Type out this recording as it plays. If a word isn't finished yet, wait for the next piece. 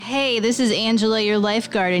Hey, this is Angela, your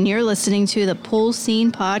lifeguard, and you're listening to the Pool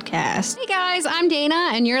Scene Podcast. Hey guys, I'm Dana,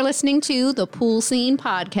 and you're listening to the Pool Scene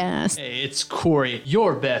Podcast. Hey, it's Corey,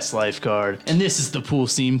 your best lifeguard, and this is the Pool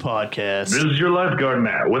Scene Podcast. This is your lifeguard,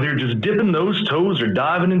 Matt. Whether you're just dipping those toes or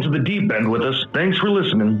diving into the deep end with us, thanks for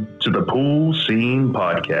listening to the Pool Scene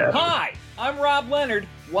Podcast. Hi, I'm Rob Leonard,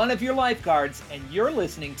 one of your lifeguards, and you're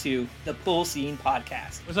listening to the Pool Scene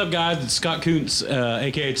Podcast. What's up, guys? It's Scott Kuntz,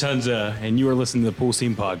 a.k.a. Tunza, and you are listening to the Pool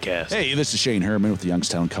Scene Podcast. Hey, this is Shane Herman with the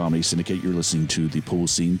Youngstown Comedy Syndicate. You're listening to the Pool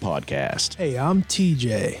Scene Podcast. Hey, I'm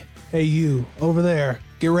TJ. Hey, you, over there.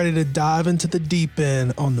 Get ready to dive into the deep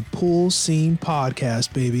end on the Pool Scene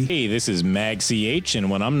Podcast, baby. Hey, this is Mag CH,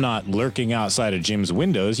 and when I'm not lurking outside of Jim's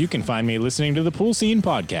windows, you can find me listening to the Pool Scene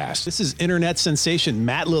Podcast. This is internet sensation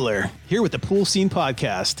Matt Liller, here with the Pool Scene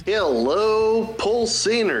Podcast. Hello, Pool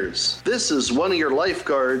Sceners. This is one of your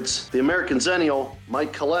lifeguards, the American Zennial,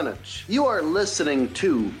 Mike Kalenich. You are listening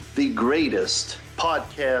to the greatest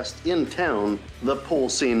podcast in town, the Pool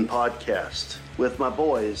Scene Podcast, with my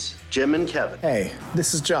boys, Jim and Kevin. Hey,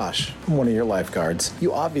 this is Josh. I'm one of your lifeguards.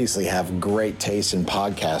 You obviously have great taste in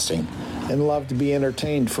podcasting and love to be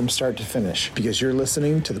entertained from start to finish because you're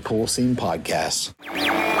listening to the Pool Scene Podcast.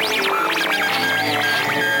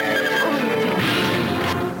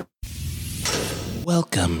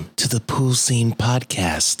 Welcome to the Pool Scene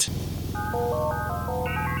Podcast.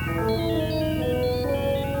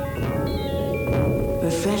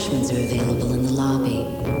 Refreshments are available in the lobby.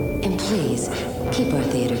 And please, keep our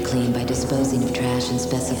theater clean by disposing of trash in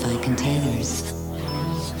specified containers.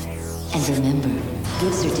 And remember,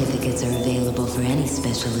 gift certificates are available for any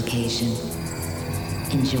special occasion.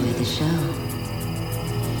 Enjoy the show.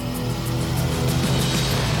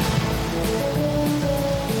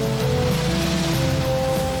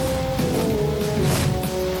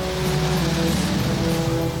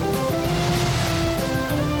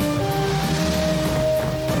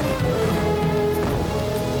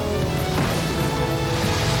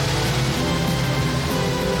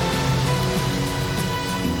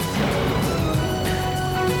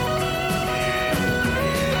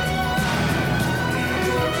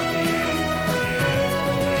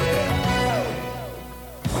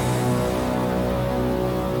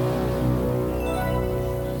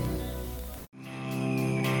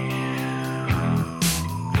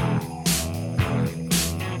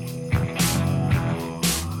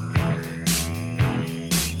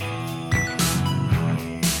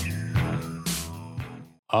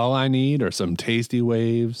 All I need are some tasty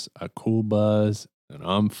waves, a cool buzz, and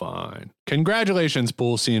I'm fine. Congratulations,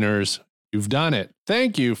 Pool Sceners. You've done it.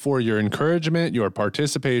 Thank you for your encouragement, your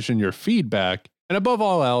participation, your feedback, and above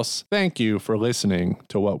all else, thank you for listening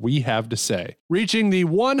to what we have to say. Reaching the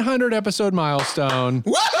 100 episode milestone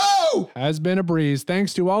has been a breeze.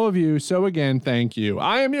 Thanks to all of you. So again, thank you.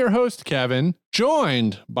 I am your host, Kevin,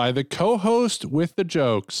 joined by the co-host with the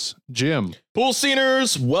jokes, Jim. Pool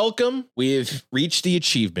Sceners, welcome. We've reached the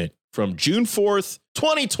achievement from June 4th,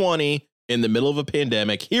 2020, in the middle of a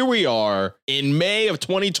pandemic. Here we are in May of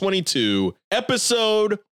 2022,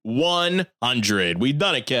 episode 100. We've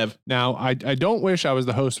done it, Kev. Now, I don't wish I was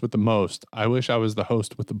the host with the most. I wish I was the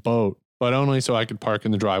host with the boat, but only so I could park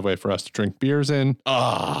in the driveway for us to drink beers in.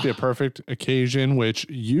 Be a perfect occasion, which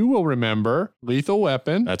you will remember, Lethal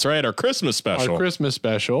Weapon. That's right, our Christmas special. Our Christmas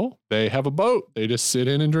special. They have a boat. They just sit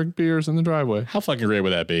in and drink beers in the driveway. How fucking great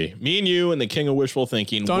would that be? Me and you and the king of wishful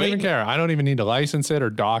thinking. Don't even care. I don't even need to license it or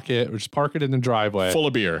dock it or just park it in the driveway. Full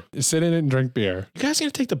of beer. Just sit in it and drink beer. You guys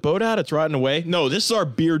gonna take the boat out? It's rotting away? No, this is our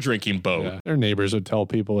beer drinking boat. Yeah. Their neighbors would tell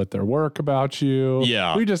people at their work about you.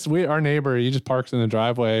 Yeah. Our neighbor, he just parks in the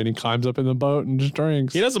driveway and he climbs up in the boat and just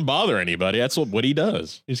drinks. He doesn't bother anybody. That's what he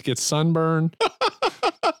does. He just gets sunburned.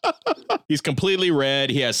 He's completely red.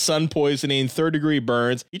 He has sun poisoning, 3rd-degree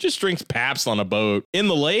burns. He just drinks Pabst on a boat. In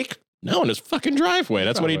the lake? No, in his fucking driveway.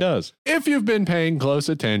 That's what he does. If you've been paying close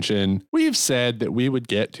attention, we've said that we would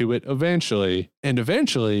get to it eventually. And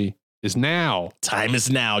eventually is now. Time is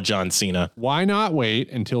now, John Cena. Why not wait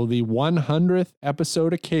until the 100th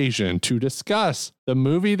episode occasion to discuss the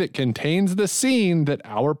movie that contains the scene that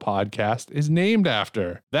our podcast is named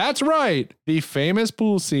after? That's right, the famous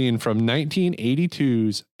pool scene from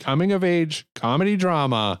 1982's coming-of-age comedy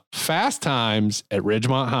drama, Fast Times at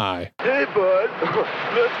Ridgemont High. Hey, bud,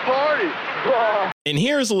 let's party. And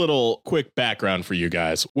here's a little quick background for you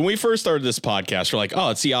guys. When we first started this podcast, we're like,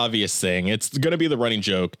 oh, it's the obvious thing. It's going to be the running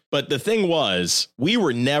joke. But the thing was, we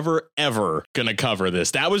were never, ever going to cover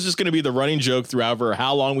this. That was just going to be the running joke throughout for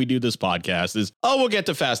how long we do this podcast is, oh, we'll get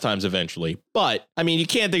to Fast Times eventually. But, I mean, you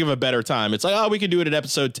can't think of a better time. It's like, oh, we could do it at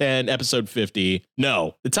episode 10, episode 50.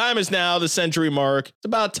 No, the time is now, the century mark. It's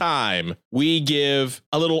about time we give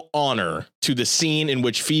a little honor to the scene in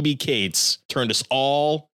which Phoebe Cates turned us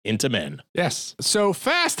all into men. Yes. So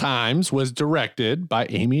Fast Times was directed by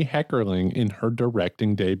Amy Heckerling in her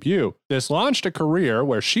directing debut. This launched a career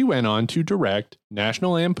where she went on to direct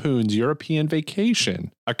National Lampoon's European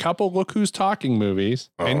Vacation, A Couple Look Who's Talking movies,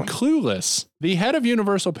 and Clueless. The head of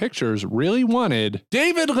Universal Pictures really wanted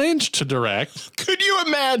David Lynch to direct. Could you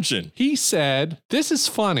imagine? He said, "This is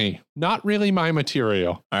funny, not really my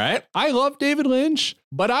material." All right. I love David Lynch,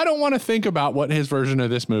 but I don't want to think about what his version of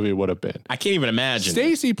this movie would have been. I can't even imagine.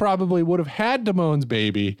 Stacy probably would have had Damone's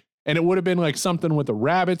Baby, and it would have been like something with a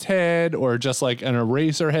rabbit's head or just like an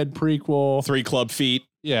Eraserhead prequel. 3 Club Feet.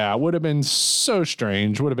 Yeah, it would have been so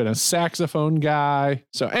strange. Would have been a saxophone guy.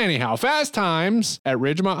 So anyhow, Fast Times at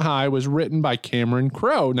Ridgemont High was written by Cameron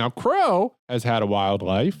Crowe. Now, Crowe has had a wild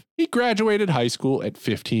life. He graduated high school at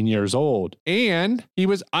 15 years old, and he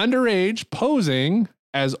was underage posing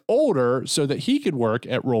as older so that he could work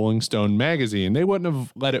at Rolling Stone magazine. They wouldn't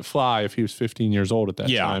have let it fly if he was 15 years old at that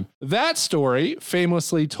time. That story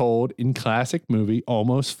famously told in classic movie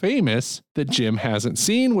Almost Famous that Jim hasn't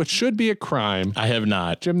seen, which should be a crime. I have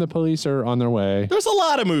not. Jim, the police are on their way. There's a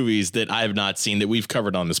lot of movies that I have not seen that we've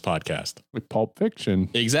covered on this podcast. Like Pulp Fiction.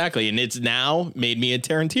 Exactly. And it's now made me a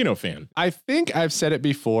Tarantino fan. I think I've said it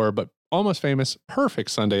before, but Almost Famous,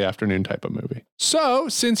 perfect Sunday afternoon type of movie. So,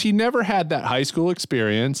 since he never had that high school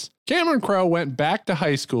experience, Cameron Crowe went back to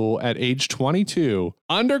high school at age 22,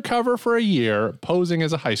 undercover for a year, posing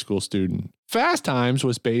as a high school student. Fast Times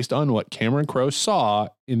was based on what Cameron Crowe saw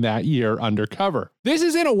in that year undercover. This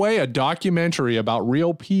is in a way a documentary about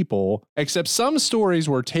real people, except some stories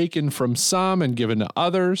were taken from some and given to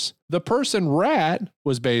others. The person Rat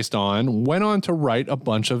was based on went on to write a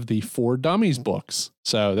bunch of the For Dummies books.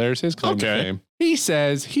 So there's his claim to fame. He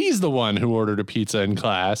says he's the one who ordered a pizza in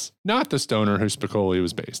class, not the stoner who Spicoli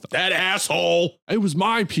was based on. That asshole. It was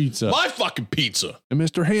my pizza. My fucking pizza. And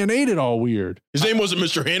Mr. Hand ate it all weird. His name wasn't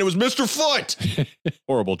Mr. Hand, it was Mr. Foot.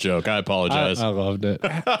 Horrible joke. I apologize. I loved it.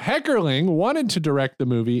 Heckerling wanted to direct the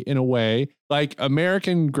movie in a way like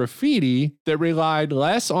American Graffiti that relied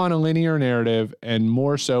less on a linear narrative and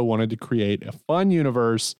more so wanted to create a fun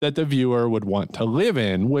universe that the viewer would want to live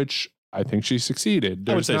in, which I think she succeeded.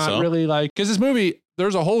 There's not really like, because this movie,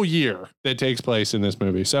 there's a whole year that takes place in this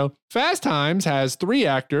movie. So Fast Times has 3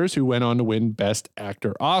 actors who went on to win Best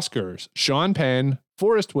Actor Oscars: Sean Penn,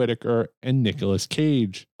 Forrest Whitaker, and Nicolas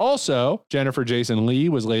Cage. Also, Jennifer Jason Leigh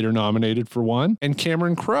was later nominated for one, and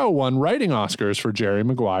Cameron Crowe won writing Oscars for Jerry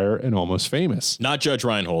Maguire and Almost Famous. Not Judge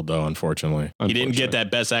Reinhold, though, unfortunately. He didn't get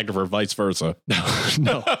that Best Actor for Vice Versa.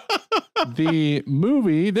 No.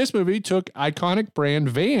 This movie took iconic brand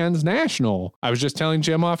Vans national. I was just telling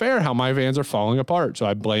Jim off air how my Vans are falling apart, so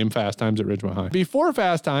I blame Fast Times at Ridgemont High. Before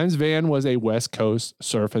Fast Times, Van was a West Coast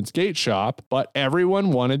surf and skate shop, but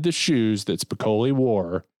everyone wanted the shoes that Spicoli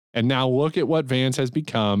wore. And now look at what Vans has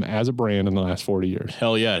become as a brand in the last 40 years.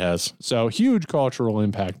 Hell yeah, it has. So huge cultural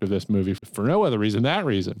impact of this movie for no other reason, that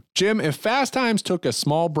reason. Jim, if Fast Times took a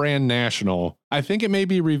small brand national, I think it may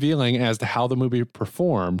be revealing as to how the movie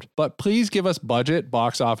performed, but please give us budget,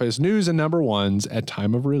 box office, news, and number ones at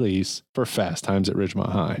time of release for Fast Times at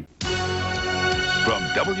Ridgemont High. From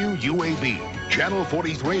WUAB, Channel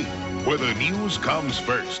 43, where the news comes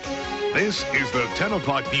first. This is the 10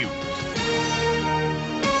 o'clock news.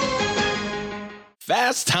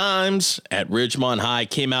 Fast Times at Ridgemont High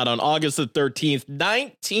came out on August the 13th,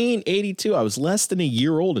 1982. I was less than a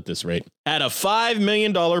year old at this rate. Had a $5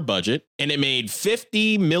 million budget, and it made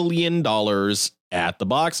 $50 million at the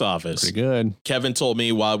box office. Pretty good. Kevin told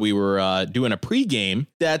me while we were doing a pregame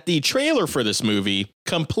that the trailer for this movie,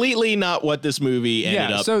 completely not what this movie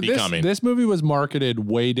ended up becoming. This movie was marketed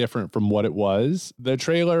way different from what it was. The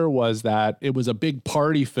trailer was that it was a big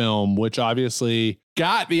party film, which obviously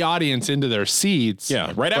got the audience into their seats.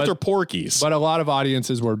 Yeah, right after Porky's. But a lot of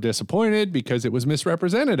audiences were disappointed because it was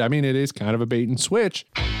misrepresented. I mean, it is kind of a bait and switch.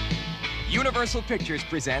 Universal Pictures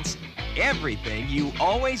presents everything you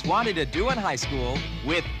always wanted to do in high school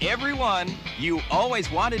with everyone you always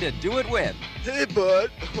wanted to do it with. Hey, bud,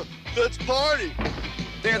 let's party.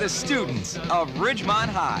 They're the students of Ridgemont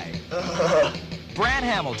High. Brad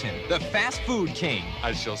Hamilton, the fast food king.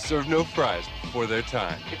 I shall serve no fries. before their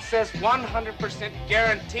time. It says 100%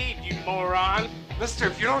 guaranteed, you moron. Mister,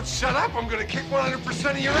 if you don't shut up, I'm gonna kick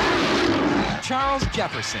 100% of your ass. Charles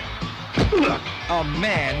Jefferson. A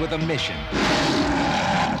man with a mission.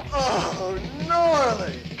 Oh,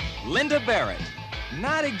 gnarly. Linda Barrett.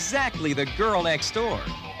 Not exactly the girl next door.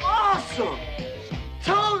 Awesome.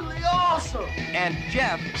 Totally awesome. And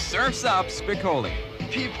Jeff surfs up Spicoli.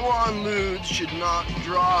 People on lewds should not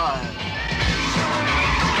drive.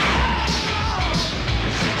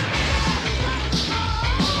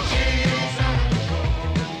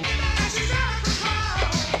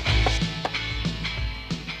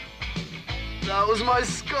 That was my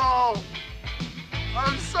skull.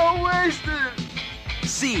 I'm so wasted.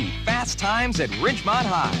 See Fast Times at Ridgemont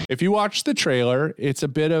High. If you watch the trailer, it's a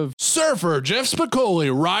bit of surfer Jeff Spicoli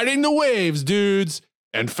riding the waves, dudes,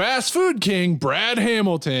 and fast food king Brad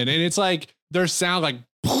Hamilton. And it's like there's sound like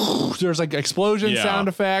there's like explosion sound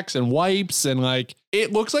effects and wipes, and like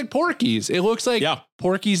it looks like Porky's. It looks like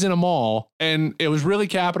Porky's in a mall, and it was really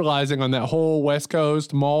capitalizing on that whole West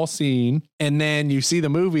Coast mall scene. And then you see the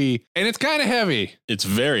movie, and it's kind of heavy. It's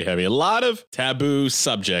very heavy. A lot of taboo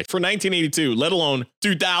subject for 1982, let alone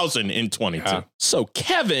 2022. Yeah. So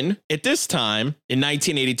Kevin, at this time in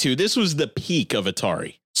 1982, this was the peak of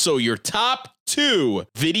Atari. So your top 2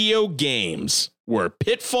 video games were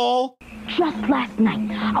Pitfall. Just last night,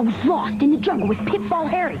 I was lost in the jungle with Pitfall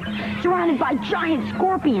Harry, surrounded by giant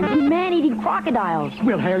scorpions and man-eating crocodiles.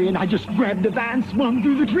 Well, Harry and I just grabbed the van, swung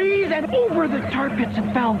through the trees, and over the tar pits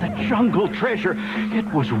and found the jungle treasure. It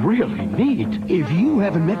was really neat. If you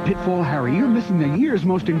haven't met Pitfall Harry, you're missing the year's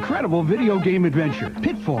most incredible video game adventure.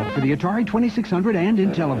 Pitfall for the Atari 2600 and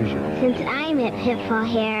in television. Since I met Pitfall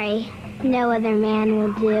Harry, no other man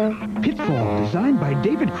will do. Pitfall, designed by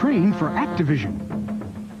David Crane for Activision.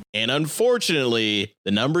 And unfortunately,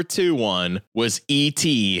 the number 2 one was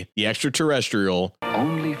E.T., the extraterrestrial.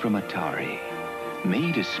 Only from Atari.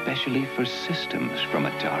 Made especially for systems from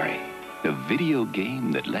Atari. The video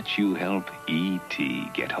game that lets you help E.T.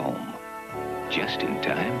 get home. Just in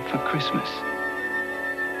time for Christmas.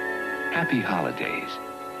 Happy holidays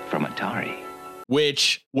from Atari.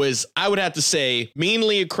 Which was, I would have to say,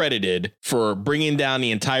 meanly accredited for bringing down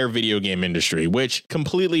the entire video game industry, which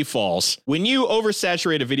completely false. When you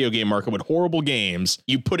oversaturate a video game market with horrible games,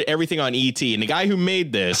 you put everything on ET, and the guy who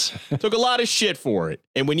made this took a lot of shit for it.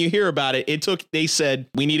 And when you hear about it, they said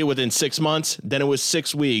we need it within 6 months, then it was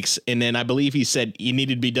 6 weeks, and then I believe he said you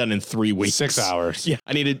needed to be done in 3 weeks. 6 hours. Yeah,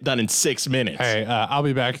 I need it done in 6 minutes. Hey, I'll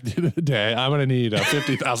be back today. I'm going to need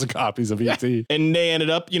 50,000 copies of ET. And they ended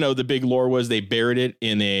up, the big lore was they buried it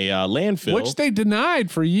in a landfill, which they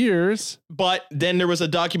denied for years. But then there was a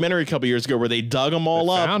documentary a couple years ago where they dug them all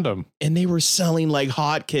up, found them, and they were selling like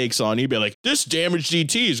hotcakes on eBay. Like, this damaged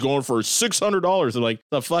ET is going for $600. And like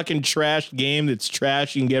the fucking trash game that's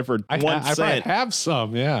trash you can get for 1 cent. I have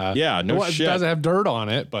some, yeah. Shit. It doesn't have dirt on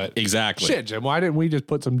it, but exactly. Shit, Jim. Why didn't we just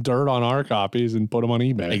put some dirt on our copies and put them on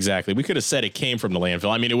eBay? Exactly. We could have said it came from the landfill.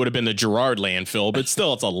 I mean, it would have been the Girard landfill, but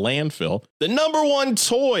still, it's a landfill. The number 1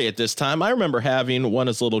 toy at this time, I remember having one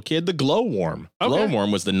as a little kid, the Glowworm. Okay.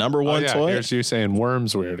 Glowworm was the number 1 toy. Here's you saying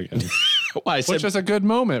worms weird again. Well, which is a good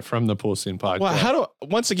moment from the Pool Scene podcast. Well,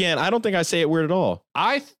 once again, I don't think I say it weird at all.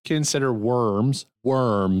 I consider worms,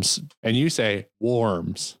 and you say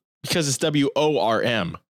worms. Because it's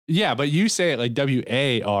WORM. Yeah, but you say it like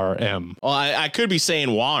WARM. Well, I could be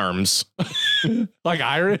saying worms. Like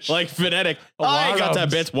Irish? Like phonetic. Oh, I got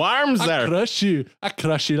that bit. Worms there. I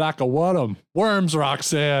crush you like a worm. Worms,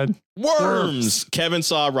 Roxanne. Worms. Kevin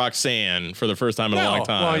saw Roxanne for the first time in a long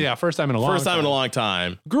time. Well, yeah, first time in a long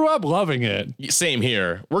time. Grew up loving it. Same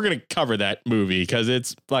here. We're going to cover that movie because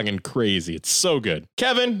it's fucking crazy. It's so good.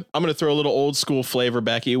 Kevin, I'm going to throw a little old school flavor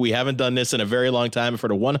back at you. We haven't done this in a very long time. For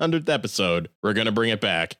the 100th episode, we're going to bring it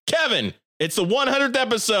back. Kevin, it's the 100th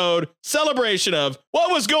episode celebration of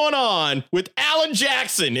what was going on with Alan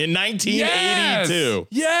Jackson in 1982.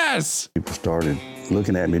 Yes. People started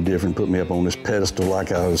looking at me different, put me up on this pedestal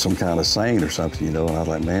like I was some kind of saint or something, and I was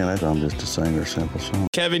like, man, I'm just a singer, simple song.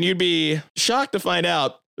 Kevin, you'd be shocked to find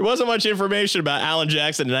out there wasn't much information about Alan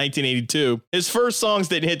Jackson in 1982. His first songs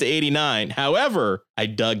didn't hit to 89. However, I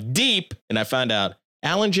dug deep and I found out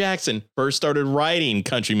Alan Jackson first started writing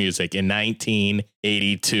country music in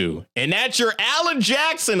 1982. And that's your Alan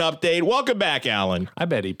Jackson update. Welcome back, Alan. I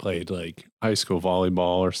bet he played like high school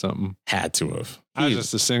volleyball or something. Had to have. I was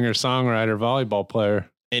just a singer-songwriter volleyball player.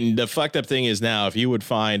 And the fucked up thing is now, if you would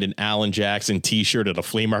find an Alan Jackson t-shirt at a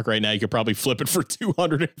flea market right now, you could probably flip it for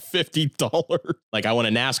 $250. Like, I want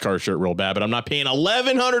a NASCAR shirt real bad, but I'm not paying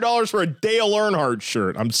 $1,100 for a Dale Earnhardt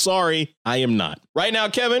shirt. I'm sorry, I am not. Right now,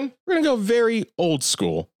 Kevin, we're going to go very old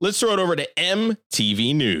school. Let's throw it over to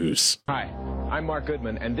MTV News. Hi, I'm Mark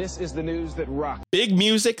Goodman, and this is the news that rocks. Big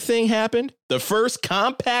music thing happened. The first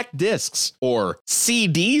compact discs, or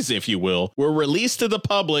CDs, if you will, were released to the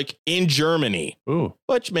public in Germany. Ooh.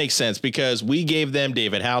 Which makes sense because we gave them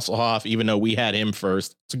David Hasselhoff, even though we had him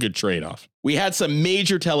first. It's a good trade-off. We had some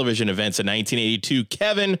major television events in 1982.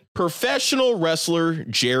 Kevin, professional wrestler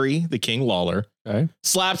Jerry the King Lawler,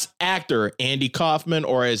 slaps actor Andy Kaufman,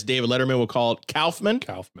 or as David Letterman would call it, Kaufman.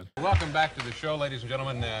 Welcome back to the show, ladies and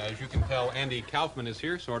gentlemen. As you can tell, Andy Kaufman is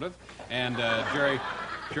here, sort of, and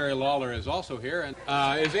Jerry Lawler is also here. And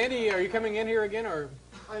is Andy? Are you coming in here again, or?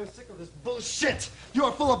 I am sick of this bullshit. You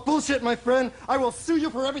are full of bullshit, my friend. I will sue you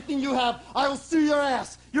for everything you have. I will sue your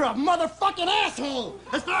ass. You're a motherfucking asshole.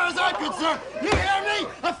 As far as I'm concerned, you hear me?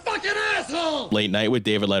 A fucking asshole. Late Night with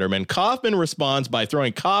David Letterman. Kaufman responds by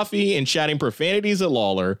throwing coffee and shouting profanities at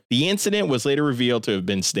Lawler. The incident was later revealed to have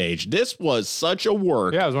been staged. This was such a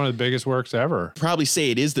work. Yeah, it was one of the biggest works ever. Probably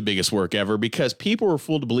say it is the biggest work ever because people were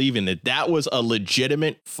fooled to believing that that was a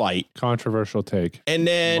legitimate fight. Controversial take. And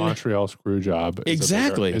then Montreal Screwjob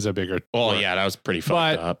is a bigger Oh, work. yeah, that was pretty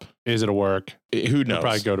fucked up. Is it a work? Who knows? It'll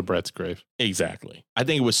probably go to Brett's grave. Exactly. I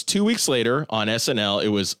think it was 2 weeks later on SNL. It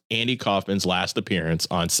was Andy Kaufman's last appearance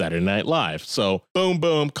on Saturday Night Live. So boom,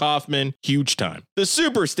 boom, Kaufman, huge time. The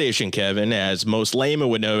Superstation, Kevin, as most laymen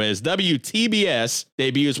would know as WTBS,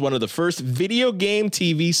 debuts one of the first video game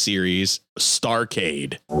TV series,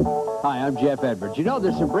 Starcade. Hi, I'm Jeff Edwards. You know,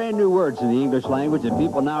 there's some brand new words in the English language that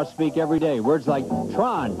people now speak every day. Words like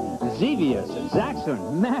Tron, Xevious,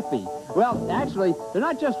 Zaxxon, Mappy. Well, actually, they're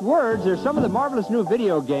not just words. They're some of the marvelous new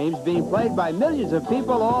video games being played by millions of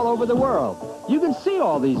people all over the world. You can see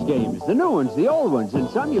all these games, the new ones, the old ones, and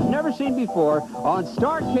some you've never seen before on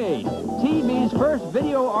Starcade, TV's first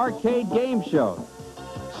video arcade game show.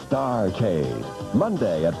 Starcade,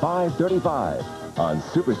 Monday at 5:35. On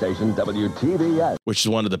Superstation WTBS. Which is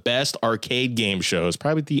one of the best arcade game shows.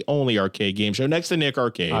 Probably the only arcade game show next to Nick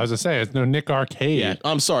Arcade. I was going to say, it's no Nick Arcade. Yeah,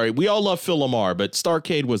 I'm sorry. We all love Phil Lamar, but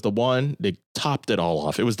Starcade was the one that topped it all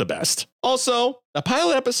off. It was the best. Also, a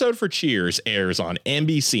pilot episode for Cheers airs on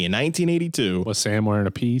NBC in 1982. Was Sam wearing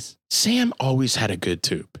a piece? Sam always had a good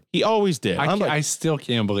tube. He always did. I still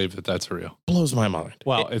can't believe that that's real. Blows my mind.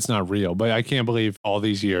 Well, it's not real, but I can't believe all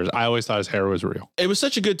these years. I always thought his hair was real. It was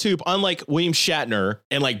such a good tube, unlike William Shatner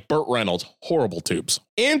and like Burt Reynolds. Horrible tubes.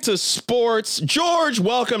 Into sports. George,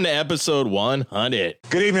 welcome to episode 100.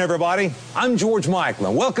 Good evening, everybody. I'm George Michael,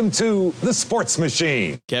 and welcome to The Sports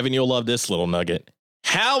Machine. Kevin, you'll love this little nugget.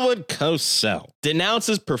 Howard Cosell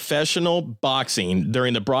denounces professional boxing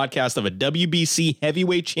during the broadcast of a WBC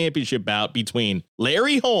heavyweight championship bout between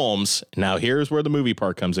Larry Holmes, now here's where the movie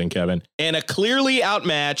part comes in, Kevin, and a clearly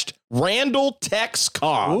outmatched Randall Tex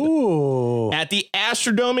Cobb. Ooh. At the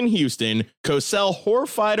Astrodome in Houston, Cosell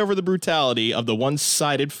horrified over the brutality of the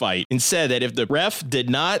one-sided fight and said that if the ref did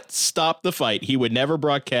not stop the fight, he would never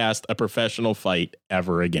broadcast a professional fight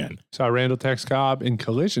ever again. Saw Randall Tex Cobb in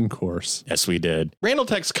Collision Course. Yes, we did. Randall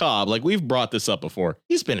Tex Cobb, like we've brought this up before.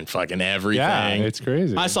 He's been in fucking everything. Yeah, it's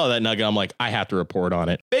crazy. I saw that nugget. I'm like, I have to report on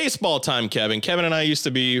it. Baseball time, Kevin. Kevin and I used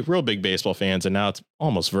to be real big baseball fans, and now it's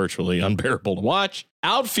almost virtually unbearable to watch.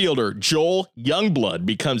 Outfielder Joel Youngblood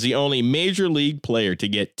becomes the only major league player to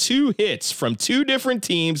get 2 hits from 2 different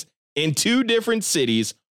teams in 2 different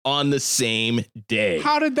cities on the same day.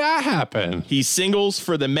 How did that happen? He singles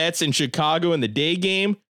for the Mets in Chicago in the day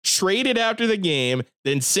game, traded after the game,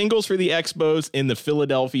 then singles for the Expos in the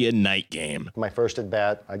Philadelphia night game. My first at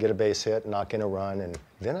bat, I get a base hit, knock in a run, and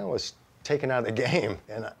then I was taken out of the game,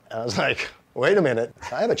 and I was like, wait a minute,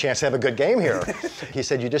 I have a chance to have a good game here. He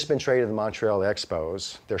said, you've just been traded to the Montreal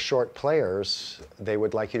Expos. They're short players. They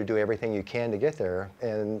would like you to do everything you can to get there.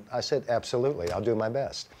 And I said, absolutely, I'll do my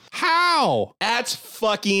best. How? That's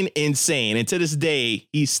fucking insane. And to this day,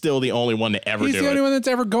 he's still the only one to ever do it. He's the only one that's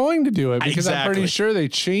ever going to do it because Exactly. I'm pretty sure they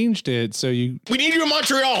changed it. So we need you in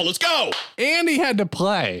Montreal. Let's go. And he had to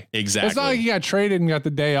play. Exactly. It's not like he got traded and got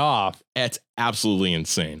the day off. That's absolutely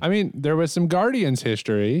insane. I mean, there was some Guardians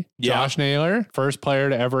history. Yeah. Josh Naylor, first player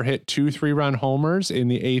to ever hit 2 3-run homers in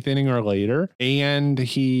the 8th inning or later. And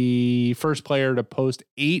he first player to post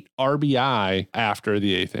 8 RBI after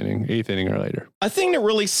the 8th inning or later. A thing that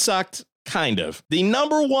really sucked, kind of. The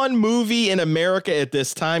 #1 movie in America at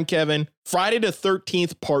this time, Kevin, Friday the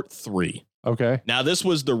 13th, Part 3. Okay. Now, this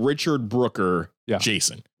was the Richard Brooker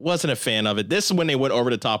Jason. Wasn't a fan of it. This is when they went over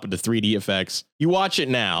the top of the 3D effects. You watch it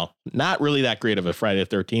now, not really that great of a Friday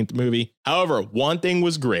the 13th movie. However, one thing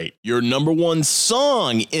was great. Your number one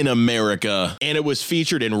song in America. And it was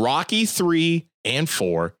featured in Rocky 3 and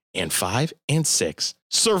 4 and 5 and 6.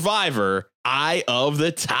 Survivor, Eye of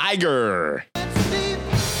the Tiger.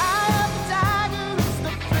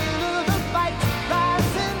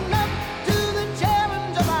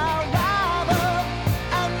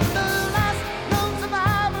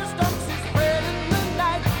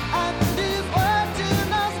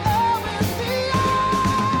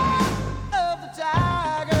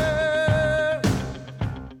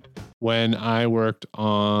 When I worked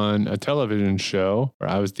on a television show where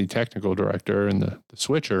I was the technical director and the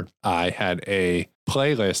switcher, I had a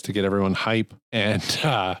playlist to get everyone hype. And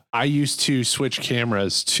I used to switch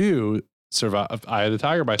cameras to Eye of the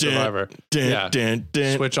Tiger by Survivor.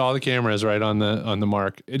 Switch all the cameras right on the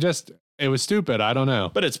mark. It was stupid. I don't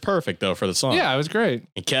know. But it's perfect, though, for the song. Yeah, it was great.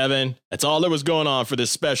 And Kevin, that's all that was going on for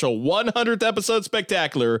this special 100th episode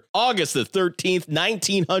spectacular, August the 13th,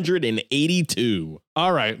 1982.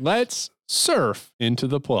 All right, let's surf into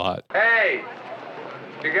the plot. Hey,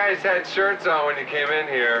 you guys had shirts on when you came in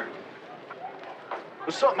here.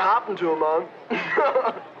 Well, something happened to him, man.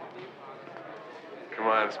 Come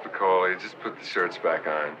on, Spicoli, just put the shirts back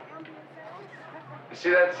on. You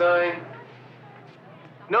see that sign?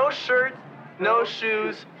 No shirt, no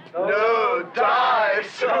shoes, no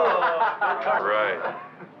dice. Right.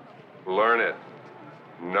 Learn it.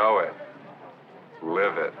 Know it.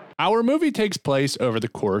 Live it. Our movie takes place over the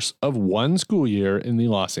course of one school year in the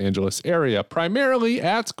Los Angeles area, primarily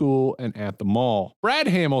at school and at the mall. Brad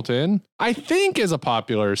Hamilton, I think, is a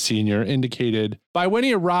popular senior, indicated by when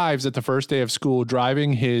he arrives at the first day of school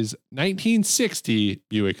driving his 1960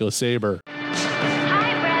 Buick LeSabre.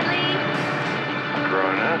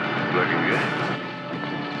 Looking good.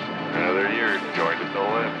 Another year joined at the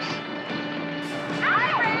lips.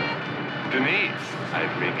 Denise,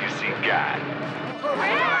 I'd make you see God.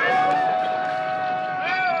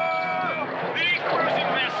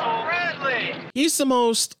 He's the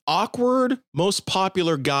most awkward, most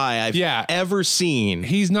popular guy I've ever seen.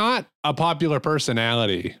 He's not a popular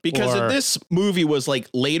personality. Because if this movie was like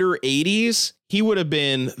later 80s, he would have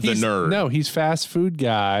been the nerd. No, he's fast food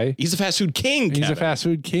guy. He's a fast food king, He's a fast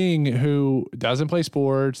food king who doesn't play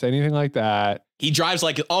sports, anything like that. He drives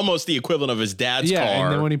like almost the equivalent of his dad's car.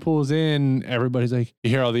 And then when he pulls in, everybody's like, you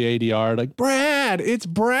hear all the ADR, like, Brad, it's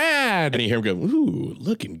Brad. And you hear him go, ooh,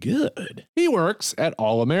 looking good. He works at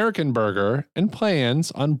All American Burger and plans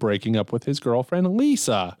on breaking up with his girlfriend,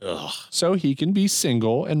 Lisa. So he can be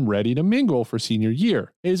single and ready to mingle for senior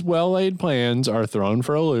year. His well-laid plans are thrown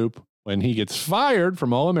for a loop when he gets fired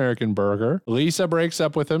from All American Burger. Lisa breaks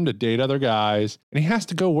up with him to date other guys, and he has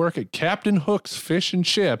to go work at Captain Hook's Fish and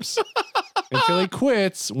Chips until he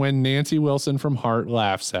quits when Nancy Wilson from Heart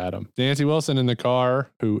laughs at him. Nancy Wilson in the car,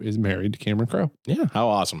 who is married to Cameron Crowe. Yeah, how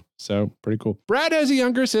awesome. So pretty cool. Brad has a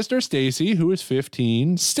younger sister, Stacy, who is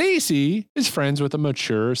 15. Stacy is friends with a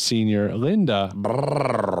mature senior, Linda.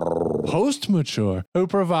 Post-mature, who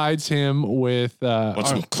provides him with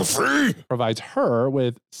provides her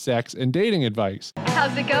with sex and dating advice.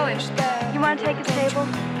 How's it going? You want to take his table?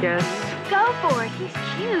 Yes. Go for it. He's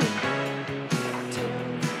cute.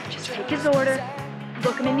 Just take his order,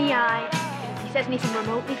 look him in the eye. If he says anything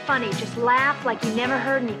remotely funny, just laugh like you never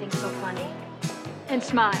heard anything so funny. And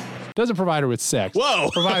smile. Doesn't provide her with sex. Whoa.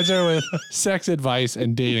 Provides her with sex advice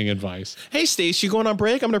and dating advice. Hey, Stace, you going on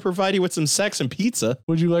break? I'm going to provide you with some sex and pizza.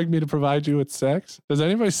 Would you like me to provide you with sex? Does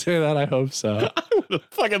anybody say that? I hope so. I would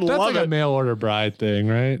fucking That's love like it. a mail order bride thing,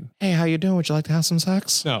 right? Hey, how you doing? Would you like to have some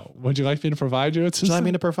sex? No. Would you like me to provide you with some Would you like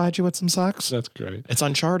me to provide you with some sex? That's great. It's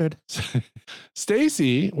Uncharted.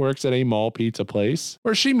 Stacy works at a mall pizza place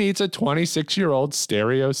where she meets a 26-year-old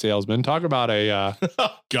stereo salesman. Talk about a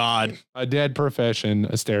dead profession,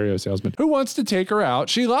 a stereo salesman, who wants to take her out.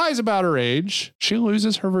 She lies about her age. She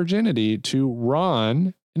loses her virginity to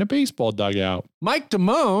Ron in a baseball dugout. Mike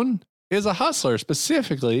Damone is a hustler,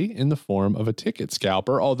 specifically in the form of a ticket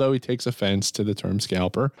scalper, although he takes offense to the term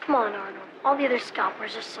scalper. Come on, Arnold. All the other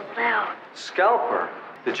scalpers are sold out. Scalper?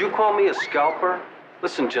 Did you call me a scalper?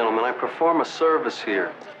 Listen, gentlemen, I perform a service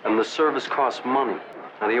here, and the service costs money.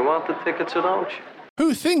 Now, do you want the tickets or don't you?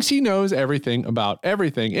 Who thinks he knows everything about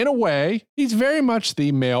everything. In a way, he's very much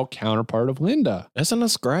the male counterpart of Linda. Isn't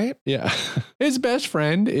this great? Yeah. His best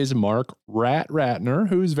friend is Mark Rat Ratner,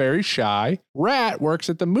 who's very shy. Rat works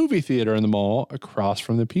at the movie theater in the mall across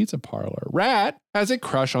from the pizza parlor. Rat has a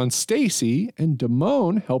crush on Stacy, and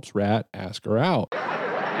Damone helps Rat ask her out.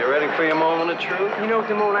 You ready for your moment of truth? You know,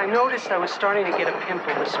 Damone, I noticed I was starting to get a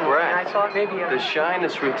pimple this morning. And I thought maybe The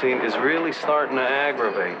shyness routine is really starting to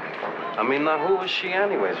aggravate me. I mean, now who is she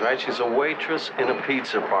anyways, right? She's a waitress in a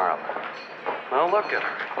pizza parlor. Now look at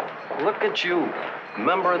her. Look at you.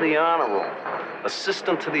 Member of the honor roll.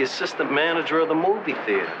 Assistant to the assistant manager of the movie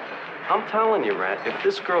theater. I'm telling you, Rat, if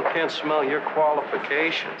this girl can't smell your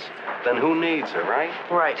qualifications, then who needs her, right?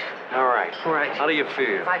 Right. All right. Right. How do you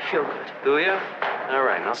feel? I feel good. Do you? All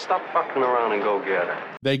right, now stop fucking around and go get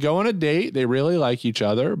her. They go on a date. They really like each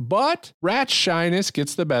other, but Rat's shyness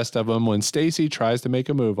gets the best of him when Stacy tries to make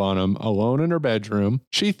a move on him alone in her bedroom.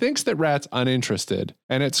 She thinks that Rat's uninterested,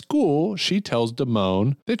 and at school, she tells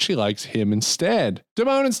Damone that she likes him instead.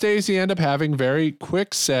 Damone and Stacy end up having very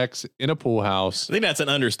quick sex in a pool house. I think that's an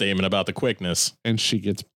understatement about the quickness. And she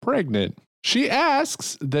gets pregnant. She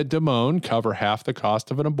asks that Damone cover half the cost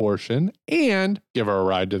of an abortion and give her a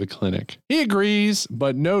ride to the clinic. He agrees,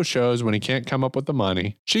 but no shows when he can't come up with the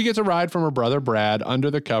money. She gets a ride from her brother Brad under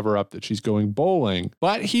the cover up that she's going bowling,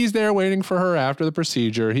 but he's there waiting for her after the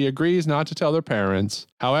procedure. He agrees not to tell their parents.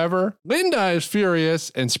 However, Linda is furious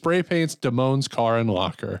and spray paints Damone's car and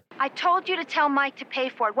locker. I told you to tell Mike to pay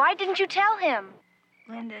for it. Why didn't you tell him?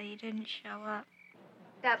 Linda, he didn't show up.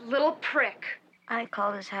 That little prick. I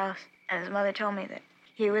called his house, and his mother told me that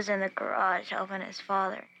he was in the garage helping his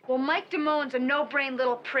father. Well, Mike Damone's a no-brain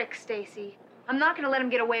little prick, Stacy. I'm not going to let him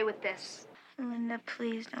get away with this. Linda,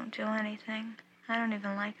 please don't do anything. I don't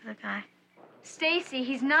even like the guy. Stacy,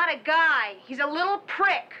 he's not a guy. He's a little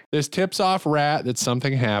prick. This tips off Rat that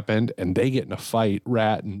something happened, and they get in a fight,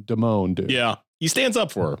 Rat and Damone do. Yeah, he stands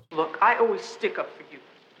up for her. Look, I always stick up for you.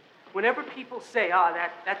 Whenever people say,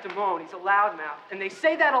 that Damone, he's a loudmouth, and they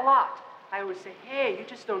say that a lot, I always say, hey, you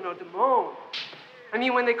just don't know Damone. I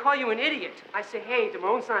mean, when they call you an idiot, I say, hey,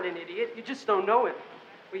 Damone's not an idiot, you just don't know him.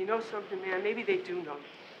 Well, you know something, man? Maybe they do know you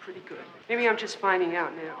pretty good. Maybe I'm just finding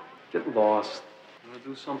out now. Get lost. You want to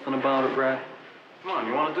do something about it, Rat? Come on,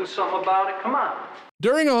 you want to do something about it? Come on.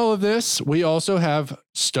 During all of this, we also have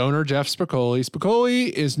stoner Jeff Spicoli. Spicoli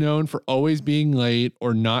is known for always being late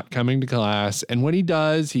or not coming to class, and when he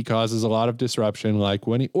does, he causes a lot of disruption, like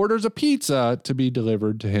when he orders a pizza to be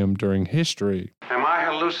delivered to him during history. Am I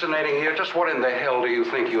hallucinating here? Just what in the hell do you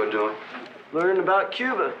think you're doing? Learning about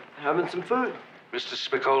Cuba, having some food. Mr.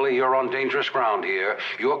 Spicoli, you're on dangerous ground here.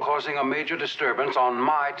 You're causing a major disturbance on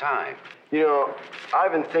my time. You know,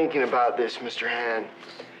 I've been thinking about this, Mr. Han.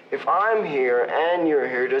 If I'm here and you're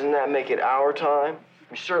here, doesn't that make it our time?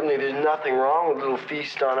 Certainly there's nothing wrong with a little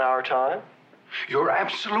feast on our time. You're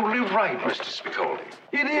absolutely right, Mr. Spicoli.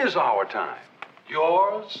 It is our time.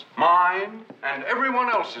 Yours, mine, and everyone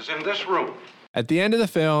else's in this room. At the end of the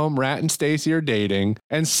film, Rat and Stacy are dating,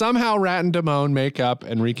 and somehow Rat and Damone make up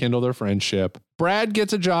and rekindle their friendship. Brad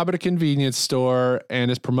gets a job at a convenience store and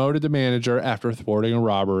is promoted to manager after thwarting a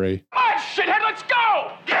robbery. My shithead, let's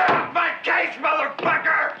go! Get off my case,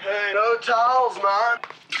 motherfucker! Hey, no towels, man.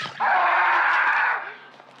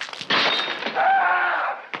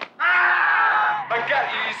 I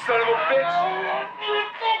got you, you son of a bitch!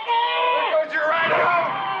 There goes your right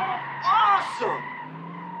home! Awesome!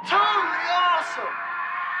 Totally awesome!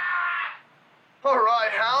 All right,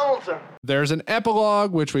 Hamilton. There's an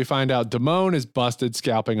epilogue, which we find out Damone is busted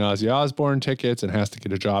scalping Ozzy Osbourne tickets and has to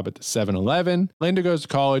get a job at the 7-Eleven. Linda goes to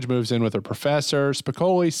college, moves in with her professor.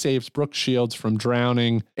 Spicoli saves Brooke Shields from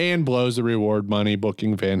drowning and blows the reward money,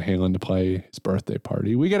 booking Van Halen to play his birthday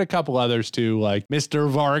party. We get a couple others too, like Mr.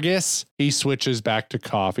 Vargas. He switches back to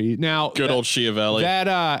coffee. Now, good old Schiavelli.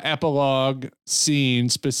 That epilogue scene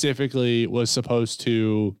specifically was supposed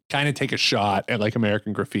to kind of take a shot at like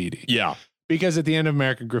American Graffiti. Yeah. Because at the end of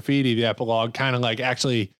American Graffiti, the epilogue kind of like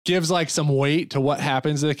actually gives like some weight to what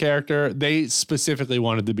happens to the character. They specifically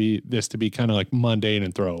wanted this to be kind of like mundane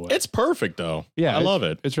and throwaway. It's perfect though. Yeah. I love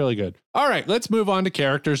it. It's really good. All right, let's move on to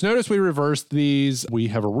characters. Notice we reversed these. We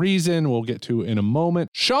have a reason we'll get to in a moment.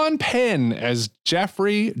 Sean Penn as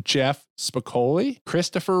Jeffrey Jeff Spicoli.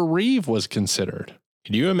 Christopher Reeve was considered.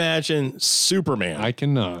 Can you imagine Superman? I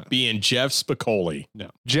cannot. Being Jeff Spicoli. No.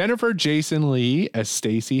 Jennifer Jason Leigh as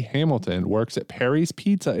Stacy Hamilton works at Perry's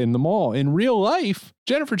Pizza in the mall. In real life,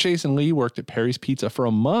 Jennifer Jason Leigh worked at Perry's Pizza for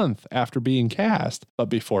a month after being cast, but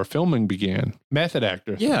before filming began. Method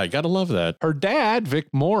actor. Yeah, I gotta love that. Her dad, Vic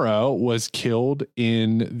Morrow, was killed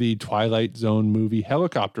in the Twilight Zone movie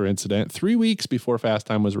helicopter incident 3 weeks before Fast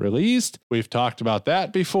Time was released. We've talked about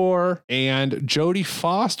that before. And Jodie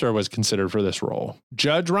Foster was considered for this role.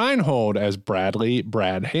 Judge Reinhold as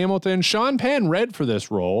Brad Hamilton. Sean Penn read for this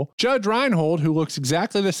role. Judge Reinhold, who looks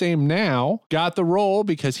exactly the same now, got the role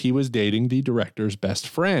because he was dating the director's best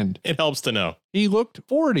best friend. It helps to know. He looked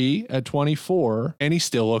 40 at 24, and he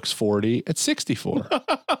still looks 40 at 64.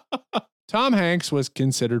 Tom Hanks was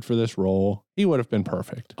considered for this role. He would have been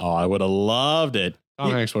perfect. Oh, I would have loved it.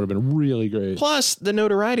 Tom Hanks would have been really great. Plus, the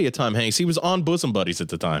notoriety of Tom Hanks. He was on Bosom Buddies at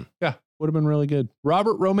the time. Yeah, would have been really good.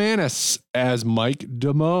 Robert Romanus as Mike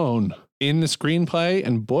Damone. In the screenplay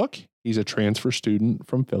and book, he's a transfer student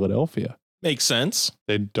from Philadelphia. Makes sense.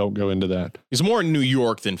 They don't go into that. He's more in New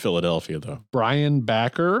York than Philadelphia, though. Brian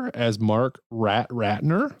Backer as Mark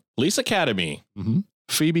Ratner. Police Academy. Mm-hmm.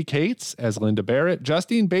 Phoebe Cates as Linda Barrett.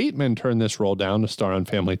 Justine Bateman turned this role down to star on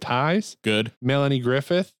Family Ties. Good. Melanie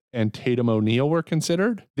Griffith and Tatum O'Neal were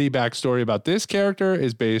considered. The backstory about this character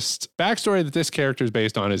is backstory that this character is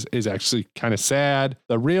based on is actually kind of sad.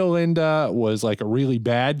 The real Linda was like a really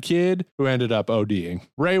bad kid who ended up ODing.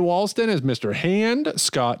 Ray Walston as Mr. Hand,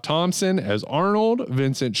 Scott Thompson as Arnold,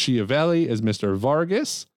 Vincent Schiavelli as Mr.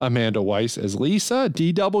 Vargas, Amanda Weiss as Lisa,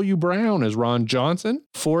 D.W. Brown as Ron Johnson,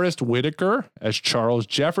 Forrest Whitaker as Charles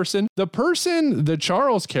Jefferson. The person the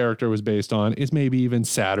Charles character was based on is maybe even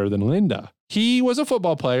sadder than Linda. He was a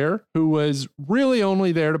football player who was really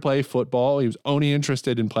only there to play football. He was only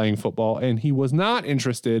interested in playing football, and he was not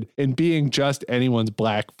interested in being just anyone's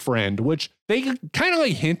black friend, which they kind of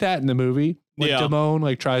like hint at in the movie. When Damone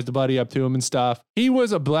like tries to buddy up to him and stuff. He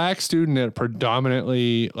was a black student at a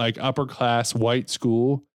predominantly like upper class white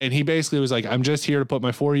school. And he basically was like, I'm just here to put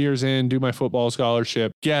my 4 years in, do my football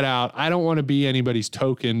scholarship, get out. I don't want to be anybody's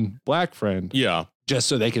token black friend. Yeah. Just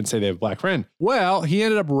so they can say they have a black friend. Well, he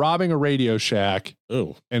ended up robbing a Radio Shack.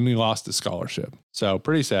 Oh. And he lost his scholarship. So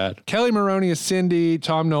pretty sad. Kelly Maroney as Cindy,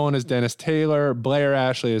 Tom Nolan as Dennis Taylor, Blair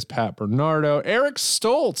Ashley as Pat Bernardo, Eric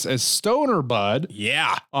Stoltz as Stoner Bud.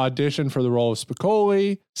 Yeah. Auditioned for the role of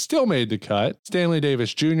Spicoli, still made the cut. Stanley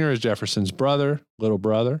Davis Jr. as Jefferson's little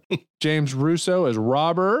brother. James Russo as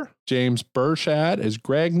Robber. James Burchard as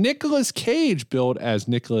Greg. Nicolas Cage billed as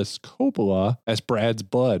Nicholas Coppola as Brad's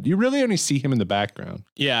bud. You really only see him in the background.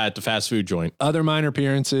 Yeah, at the fast food joint. Other minor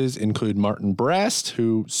appearances include Martin Brest,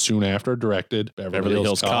 who soon after directed Beverly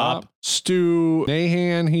Hills Cop. Stu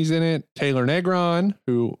Nahan, he's in it. Taylor Negron,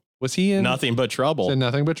 who was he in? Nothing But Trouble. In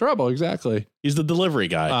Nothing But Trouble, exactly. He's the delivery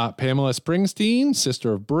guy. Pamela Springsteen,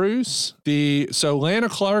 sister of Bruce. So Lana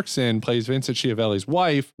Clarkson plays Vincent Schiavelli's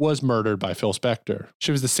wife, was murdered by Phil Spector.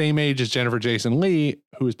 She was the same age as Jennifer Jason Leigh,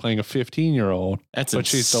 who was playing a 15-year-old. That's But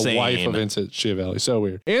she's the wife of Vincent Schiavelli. So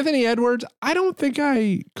weird. Anthony Edwards, I don't think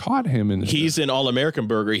I caught him in this. He's in All American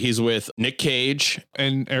Burger. He's with Nick Cage.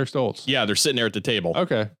 And Eric Stoltz. Yeah, they're sitting there at the table.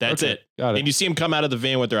 Okay. That's it. Got it. And you see him come out of the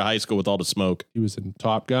van with their high school with all the smoke. He was in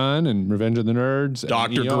Top Gun and Revenge of the Nerds.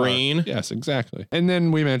 Dr. Green. Yes, exactly. And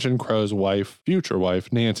then we mentioned Crow's wife, future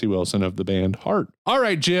wife, Nancy Wilson of the band Heart. All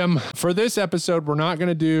right, Jim, for this episode, we're not going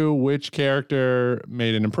to do which character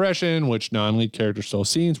made an impression, which non-lead character stole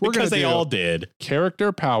scenes. We're Because they all did.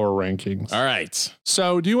 Character power rankings. All right.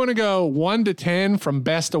 So do you want to go 1 to 10 from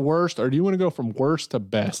best to worst, or do you want to go from worst to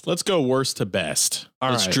best? Let's go worst to best.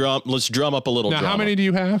 Let's drum up a little Now, drama. how many do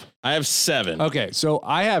you have? I have 7. Okay, so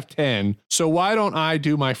I have 10. So why don't I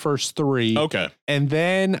do my first 3? Okay. And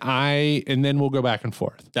then we'll go back and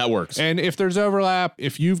forth. That works. And if there's overlap,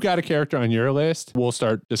 if you've got a character on your list, we'll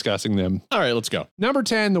start discussing them. All right, let's go. Number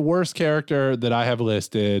 10, the worst character that I have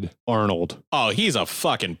listed, Arnold. Oh, he's a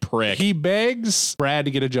fucking prick. He begs Brad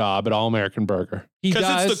to get a job at All American Burger.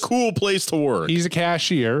 Because it's the cool place to work. He's a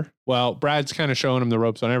cashier. Well, Brad's kind of showing him the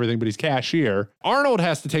ropes on everything, but he's cashier. Arnold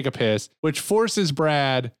has to take a piss, which forces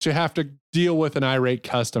Brad to have to deal with an irate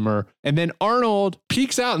customer. And then Arnold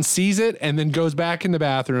peeks out and sees it and then goes back in the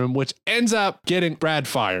bathroom, which ends up getting Brad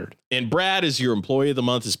fired. And Brad is your employee of the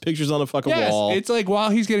month. His picture's on the fucking wall. It's like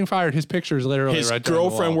while he's getting fired, his picture is literally his right there on the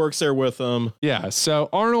girlfriend wall. works there with him. Yeah, so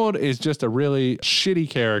Arnold is just a really shitty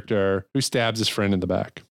character who stabs his friend in the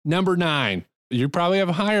back. Number 9. You probably have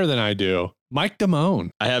higher than I do. Mike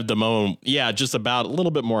Damone. I have Damone. Yeah, just about a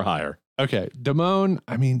little bit more higher. Okay. Damone,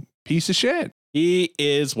 I mean, piece of shit. He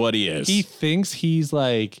is what he is. He thinks he's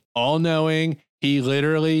like all knowing. He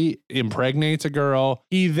literally impregnates a girl.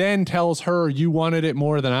 He then tells her, you wanted it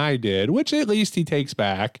more than I did, which at least he takes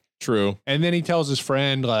back. True. And then he tells his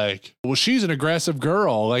friend, like, well, she's an aggressive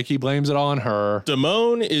girl. Like, he blames it on her.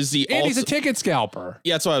 Damone is the... And he's a ticket scalper.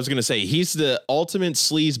 Yeah, that's what I was going to say. He's the ultimate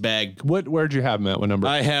sleazebag. Where'd you have him at? What number?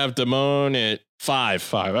 I have Damone at 5.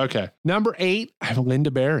 5. Okay. Number 8, I have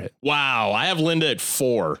Linda Barrett. Wow. I have Linda at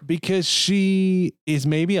 4. Because she is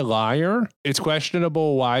maybe a liar. It's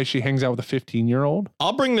questionable why she hangs out with a 15-year-old.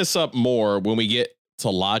 I'll bring this up more when we get to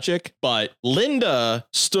logic, but Linda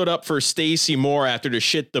stood up for Stacy more after the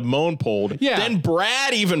shit Damone pulled than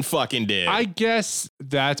Brad even fucking did. I guess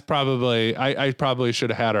that's probably, I probably should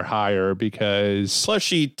have had her higher because... Plus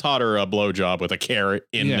she taught her a blowjob with a carrot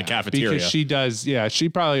in the cafeteria. Because she does, she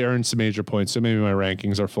probably earned some major points. So maybe my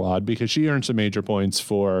rankings are flawed because she earned some major points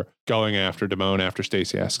for going after Damone after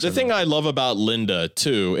Stacy asks The her. thing I love about Linda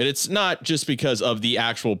too, and it's not just because of the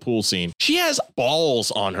actual pool scene. She has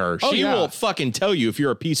balls on her. She will fucking tell you if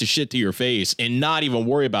you're a piece of shit to your face and not even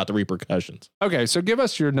worry about the repercussions. Okay, so give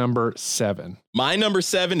us your number 7. My number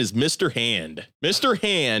 7 is Mr. Hand. Mr.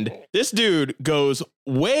 Hand, this dude goes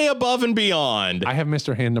way above and beyond. I have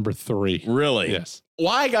Mr. Hand number 3. Really? Yes.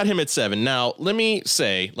 Why I got him at 7. Now, let me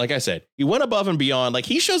say, like I said, he went above and beyond. Like,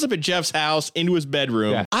 he shows up at Jeff's house into his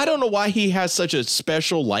bedroom. Yeah. I don't know why he has such a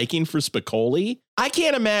special liking for Spicoli. I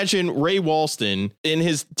can't imagine Ray Walston in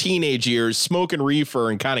his teenage years smoking reefer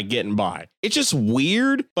and kind of getting by. It's just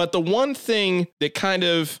weird. But the one thing that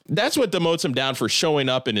that's what demotes him down for showing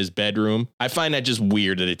up in his bedroom. I find that just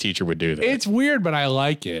weird that a teacher would do that. It's weird, but I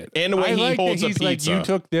like it. And the way he holds a pizza. Like, you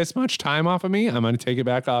took this much time off of me, I'm going to take it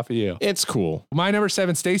back off of you. It's cool. My number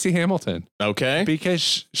 7, Stacey Hamilton. Okay.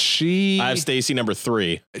 Because I have Stacey number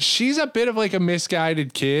 3. She's a bit of like a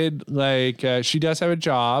misguided kid. Like, she does have a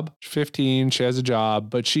job. 15, she has a job,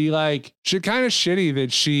 but she's kind of shitty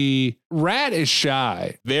that Rat is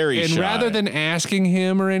shy. Very shy. And rather than asking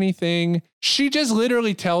him or anything, she just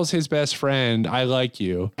literally tells his best friend, I like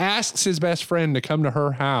you, asks his best friend to come to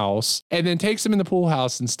her house, and then takes him in the pool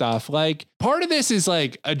house and stuff. Like, part of this is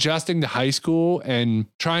like adjusting to high school and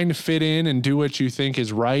trying to fit in and do what you think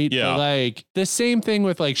is right. Yeah. But like the same thing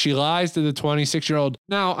with like, she lies to the 26-year-old.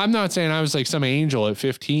 Now, I'm not saying I was like some angel at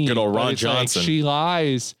 15. Good old Ron it's Johnson. Like she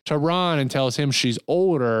lies to Ron and tells him she's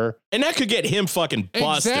older. And that could get him fucking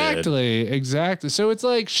busted. Exactly. So it's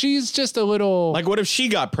like, she's just a little... Like, what if she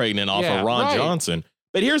got pregnant off of Ron Johnson?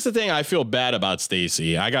 But here's the thing I feel bad about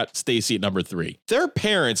Stacy. I got Stacy at number 3. Their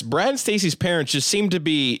parents, Brad and Stacy's parents, just seem to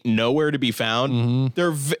be nowhere to be found. Mm-hmm.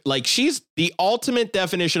 They're like, she's the ultimate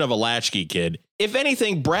definition of a latchkey kid. If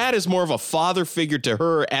anything, Brad is more of a father figure to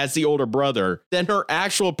her as the older brother than her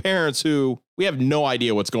actual parents, who we have no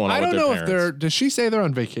idea what's going on with their parents. I don't know if does she say they're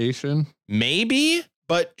on vacation? Maybe,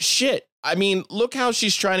 but shit. I mean, look how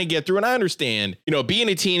she's trying to get through. And I understand, being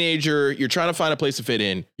a teenager, you're trying to find a place to fit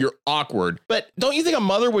in. You're awkward. But don't you think a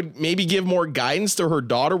mother would maybe give more guidance to her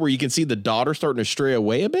daughter where you can see the daughter starting to stray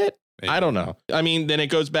away a bit? Maybe. I don't know. I mean, then it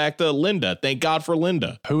goes back to Linda. Thank God for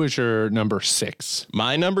Linda. Who is your number 6?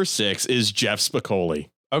 My number 6 is Jeff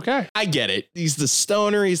Spicoli. Okay. I get it. He's the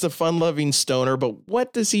stoner. He's the fun-loving stoner. But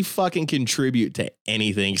what does he fucking contribute to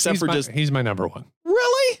anything except he's my number 1.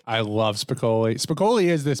 Really? I love Spicoli. Spicoli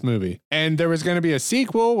is this movie. And there was going to be a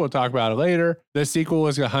sequel. We'll talk about it later. The sequel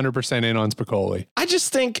was 100% in on Spicoli. I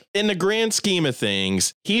just think in the grand scheme of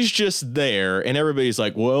things, he's just there and everybody's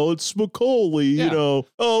like, well, it's Spicoli,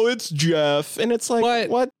 oh, it's Jeff. And it's like,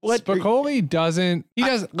 what? Spicoli doesn't, he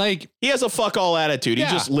has a fuck all attitude. He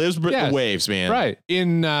just lives with the waves, man. Right.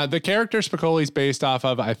 In the character Spicoli's based off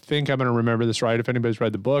of, I think I'm going to remember this right. If anybody's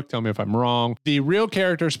read the book, tell me if I'm wrong. The real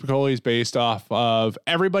character Spicoli's based off of,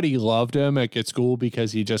 everybody loved him at school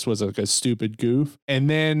because he just was like a stupid goof. And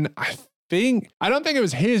then I don't think it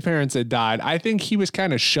was his parents that died. I think he was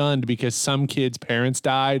kind of shunned because some kids' parents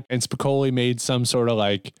died and Spicoli made some sort of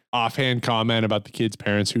like offhand comment about the kids'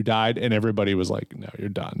 parents who died. And everybody was like, no, you're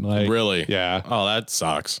done. Like, really? Yeah. Oh, that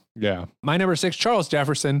sucks. Yeah. My number 6, Charles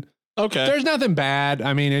Jefferson. Okay. There's nothing bad.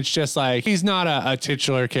 I mean, it's just like, he's not a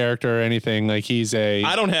titular character or anything. Like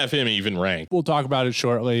I don't have him even ranked. We'll talk about it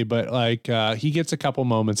shortly, but like, he gets a couple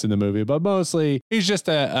moments in the movie, but mostly he's just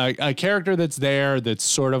a character that's there. That's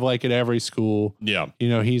sort of like at every school. Yeah.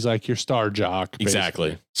 He's like your star jock. Basically.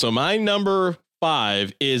 Exactly. So my number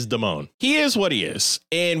 5 is Damone. He is what he is.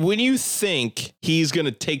 And when you think he's going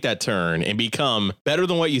to take that turn and become better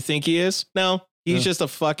than what you think he is, no. He's just a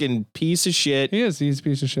fucking piece of shit. He is. He's a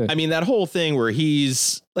piece of shit. I mean, that whole thing where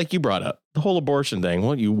he's, like you brought up, the whole abortion thing.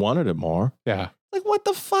 Well, you wanted it more. Yeah. Like, what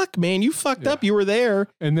the fuck, man? You fucked up. You were there.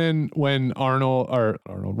 And then when Arnold,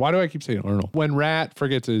 why do I keep saying Arnold? When Rat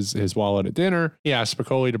forgets his wallet at dinner, he asks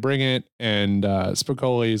Spicoli to bring it. And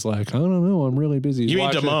Spicoli's like, I don't know. I'm really busy. You mean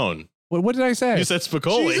Damone? What did I say? You said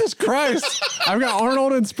Spicoli. Jesus Christ. I've got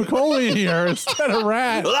Arnold and Spicoli here instead of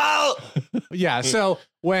Rat. Yeah. So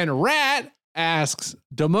when Rat asks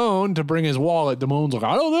Damone to bring his wallet. Damone's like,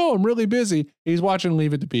 I don't know, I'm really busy. He's watching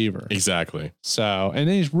Leave It to Beaver. Exactly. So, and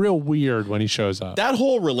then he's real weird when he shows up. That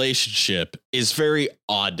whole relationship is very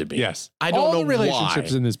odd to me. Yes. I don't All know the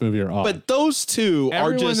relationships why. in this movie are odd. But those two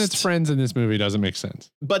Everyone are just... that's friends in this movie doesn't make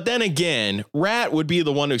sense. But then again, Rat would be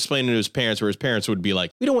the one to explain it to his parents, where his parents would be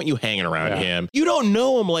like, we don't want you hanging around him. You don't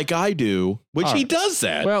know him like I do, which All he right. does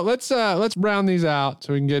that. Well, let's round these out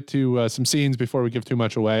so we can get to some scenes before we give too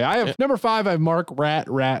much away. I have number 5. I have Mark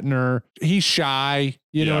Ratner. He's shy.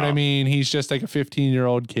 You know what I mean? He's just like a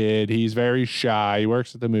 15-year-old kid. He's very shy. He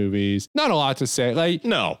works at the movies. Not a lot to say. Like,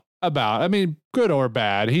 no. About, I mean, good or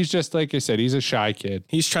bad. He's just, like I said, he's a shy kid.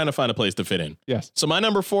 He's trying to find a place to fit in. Yes. So my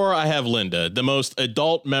number 4, I have Linda, the most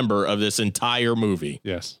adult member of this entire movie.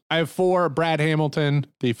 Yes. I have 4, Brad Hamilton,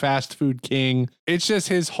 the fast food king. It's just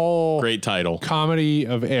his whole great title, comedy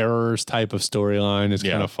of errors type of storyline is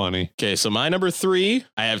kind of funny. Okay, so my number 3,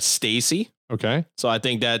 I have Stacy. Okay. So I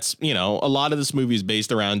think that's, a lot of this movie is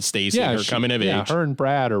based around Stacy and her coming of age. Her and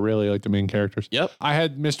Brad are really like the main characters. Yep. I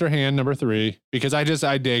had Mr. Hand number 3 because I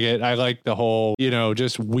dig it. I like the whole,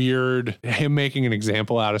 just weird, him making an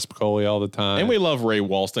example out of Spicoli all the time. And we love Ray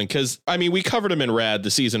Walston because, we covered him in Rad,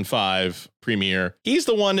 the season 5 premiere. He's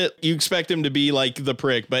the one that you expect him to be like the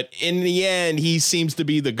prick, but in the end, he seems to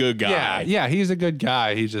be the good guy. Yeah, he's a good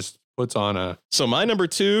guy. He just puts on a... So my number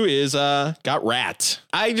 2 is got Rat.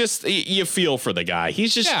 You feel for the guy.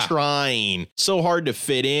 He's just trying so hard to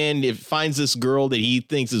fit in. It finds this girl that he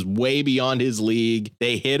thinks is way beyond his league.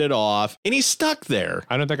 They hit it off and he's stuck there.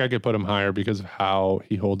 I don't think I could put him higher because of how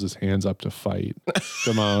he holds his hands up to fight.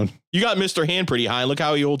 Come on. You got Mr. Hand pretty high. Look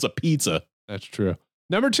how he holds a pizza. That's true.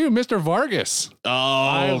 Number 2, Mr. Vargas. Oh,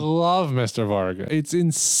 I love Mr. Vargas. It's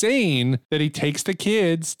insane that he takes the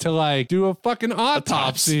kids to like do a fucking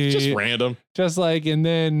autopsy. Just random. Just like, and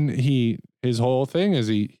then his whole thing is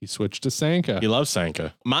he switched to Sanka. He loves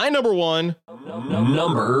Sanka. My number 1.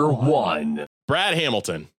 Number 1. Brad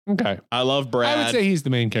Hamilton. Okay. I love Brad. I would say he's the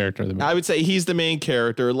main character of the movie. I would say he's the main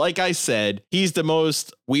character. Like I said, he's the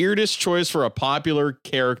most weirdest choice for a popular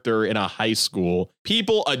character in a high school.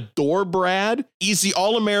 People adore Brad. He's the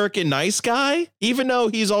all-American nice guy, even though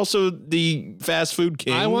he's also the fast food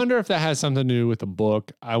king. I wonder if that has something to do with the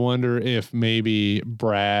book. I wonder if maybe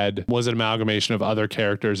Brad was an amalgamation of other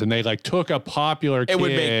characters and they like took a popular kid. It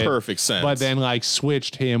would make perfect sense. But then like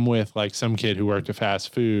switched him with like some kid who worked at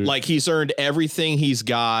fast food. Like he's earned everything he's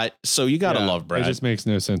got. So you got to love Brad. It just makes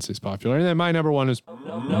no sense he's popular. And then my number 1 is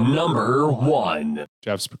number 1.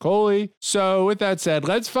 Jeff Spicoli. So with that said,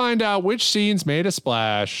 let's find out which scenes made a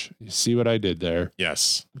splash. You see what I did there?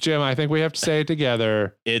 Yes. Jim, I think we have to say it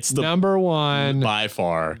together. It's the number 1 by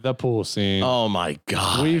far. The pool scene. Oh my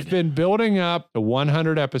God. We've been building up to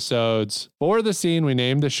 100 episodes for the scene we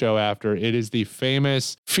named the show after. It is the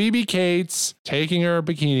famous Phoebe Cates taking her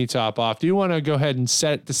bikini top off. Do you want to go ahead and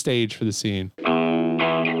set the stage for the scene?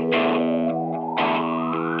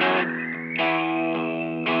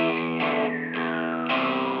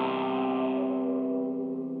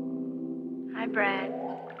 Hi, Brad.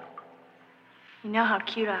 You know how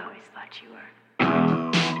cute I always thought you were.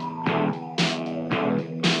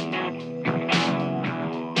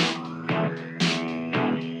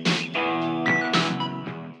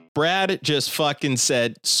 Brad just fucking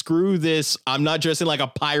said, screw this. I'm not dressing like a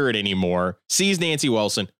pirate anymore. Sees Nancy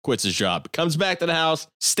Wilson, quits his job, comes back to the house.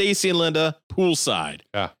 Stacy and Linda poolside.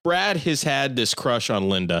 Yeah. Brad has had this crush on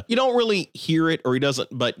Linda. You don't really hear it or he doesn't,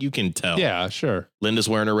 but you can tell. Yeah, sure. Linda's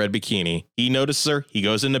wearing a red bikini. He notices her. He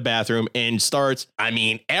goes in the bathroom and starts,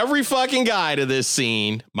 every fucking guy to this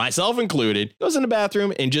scene, myself included, goes in the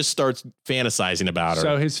bathroom and just starts fantasizing about her.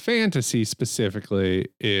 So his fantasy specifically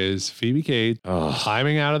is Phoebe Cates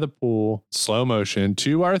climbing out of the pool, slow motion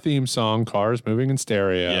to our theme song, Cars Moving in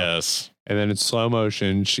Stereo. Yes. And then in slow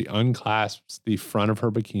motion, she unclasps the front of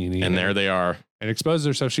her bikini. And there they are. And exposes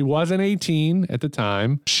herself. She wasn't 18 at the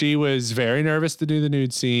time. She was very nervous to do the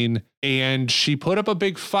nude scene. And she put up a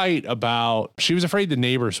big fight about, she was afraid the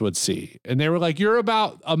neighbors would see. And they were like, you're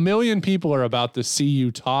about, 1 million people are about to see you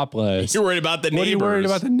topless. You're worried about the neighbors. What are you worried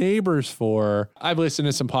about the neighbors for? I've listened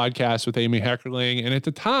to some podcasts with Amy Heckerling. And at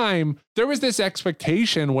the time, there was this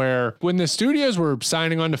expectation where when the studios were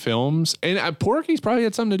signing on to films, and Porky's probably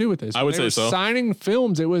had something to do with this. I would say so. Signing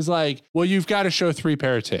films, it was like, well, you've got to show 3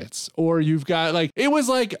 pair of tits. Or you've got it was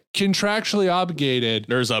like contractually obligated.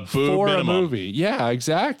 There's a boob for minimum. a movie. Yeah,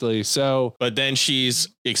 exactly. So, but then she's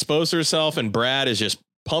exposed herself and Brad is just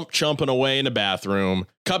pump chumping away in the bathroom.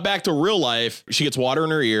 Cut back to real life. She gets water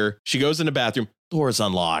in her ear. She goes in the bathroom. Door is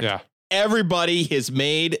unlocked. Yeah. everybody has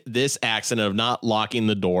made this accident of not locking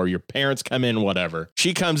the door. Your parents come in, whatever.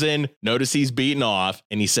 She comes in, notice he's beaten off,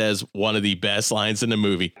 and he says one of the best lines in the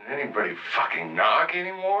movie. Can anybody fucking knock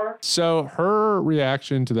anymore? So her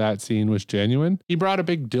reaction to that scene was genuine. He brought a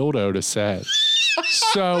big dildo to set.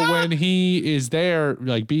 So when he is there,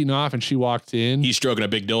 like beaten off, and she walks in, he's stroking a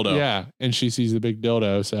big dildo. Yeah, and she sees the big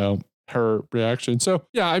dildo. So her reaction. So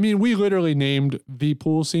yeah, I mean, we literally named the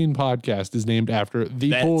pool scene podcast is named after the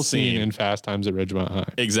That pool scene. scene in Fast Times at Ridgemont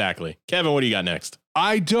High. Exactly. Kevin, what do you got next?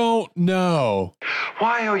 I don't know.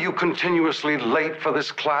 Why are you continuously late for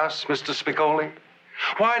this class, Mr. Spicoli?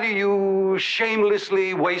 Why do you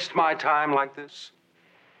shamelessly waste my time like this?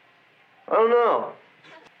 I don't know.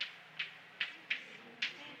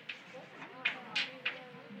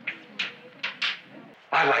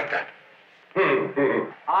 I like that.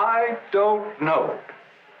 I don't know.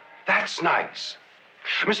 That's nice.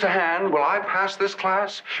 Mr. Hand, will I pass this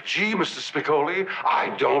class? Gee, Mr. Spicoli,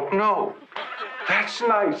 I don't know. That's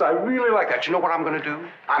nice. I really like that. You know what I'm going to do?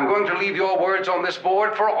 I'm going to leave your words on this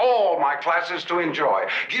board for all my classes to enjoy,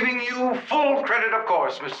 giving you full credit, of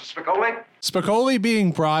course, Mr. Spicoli. Spicoli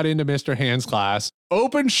being brought into Mr. Hand's class,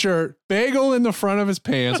 open shirt, bagel in the front of his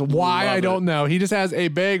pants. Why, I don't know. He just has a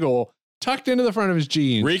bagel tucked into the front of his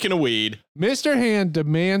jeans. Reeking a weed. Mr. Hand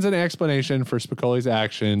demands an explanation for Spicoli's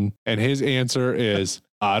action, and his answer is,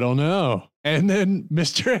 I don't know. And then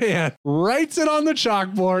Mr. Hand writes it on the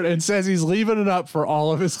chalkboard and says he's leaving it up for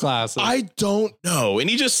all of his classes. I don't know. And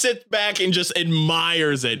he just sits back and just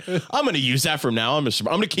admires it. I'm going to use that from now on, Mr.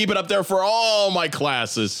 I'm going to keep it up there for all my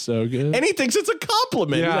classes. So good. And he thinks it's a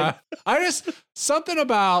compliment. Yeah. Something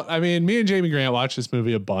about, I mean, me and Jamie Grant watched this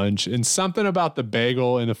movie a bunch, and something about the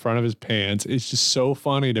bagel in the front of his pants is just so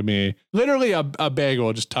funny to me. Literally a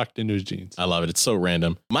bagel just tucked into his jeans. I love it. It's so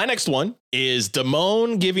random. My next one is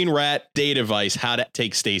Damone giving Rat date advice how to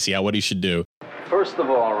take Stacy out, what he should do. First of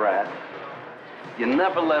all, Rat, you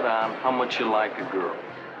never let on how much you like a girl.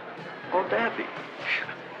 Oh, Debbie.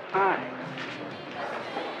 Hi.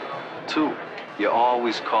 2, you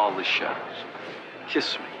always call the shots.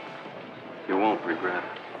 Kiss me. You won't regret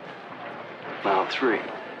it. Now 3,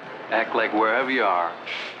 act like wherever you are,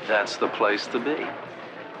 that's the place to be.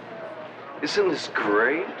 Isn't this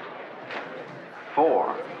great?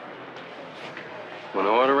 4, when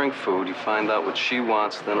ordering food, you find out what she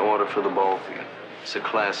wants, then order for the both of you. It's a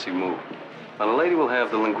classy move. Now, the lady will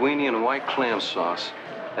have the linguine and white clam sauce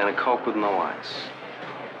and a Coke with no ice.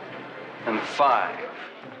 And 5,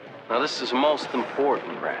 now this is most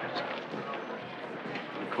important, Rat.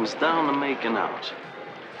 It comes down to making out.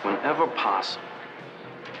 Whenever possible,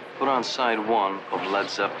 put on side 1 of Led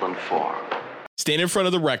Zeppelin 4. Stand in front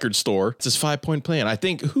of the record store. It's his 5-point plan. I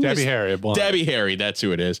think Debbie Harry. Debbie Harry, that's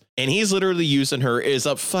who it is. And he's literally using her as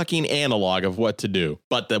a fucking analog of what to do.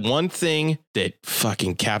 But the one thing that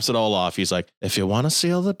fucking caps it all off, he's like, if you want to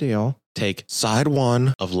seal the deal, take side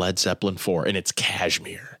 1 of Led Zeppelin 4, and it's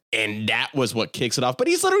Cashmere. And that was what kicks it off. But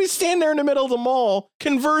he's literally standing there in the middle of the mall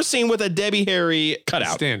conversing with a Debbie Harry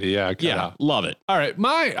cutout. Standy, yeah. Cutout. Love it. All right.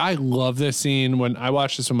 I love this scene. When I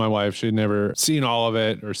watched this with my wife, she'd never seen all of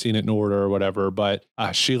it or seen it in order or whatever, but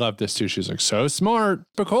she loved this too. She was like, so smart.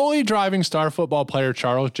 Spicoli driving star football player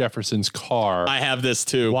Charles Jefferson's car. I have this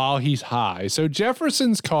too. While he's high. So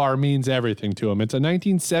Jefferson's car means everything to him. It's a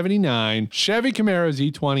 1979 Chevy Camaro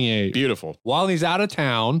Z28. Beautiful. While he's out of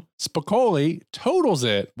town, Spicoli totals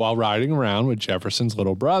it while riding around with Jefferson's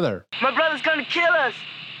little brother. My brother's gonna kill us.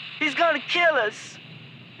 He's gonna kill us.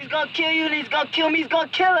 He's gonna kill you and he's gonna kill me. He's gonna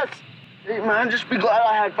kill us. Hey, man, just be glad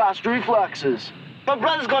I had fast reflexes. My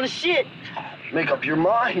brother's gonna shit. Make up your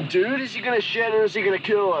mind, dude. Is he gonna shit or is he gonna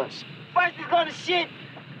kill us? First he's gonna shit,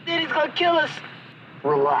 then he's gonna kill us.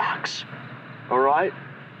 Relax. All right?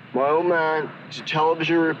 My old man is a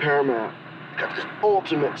television repairman. Got this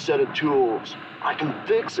ultimate set of tools. I can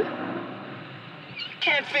fix it. You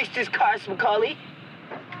can't fix this car, Spicoli.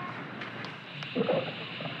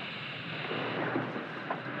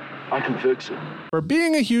 I can fix it. For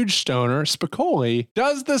being a huge stoner, Spicoli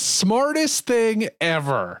does the smartest thing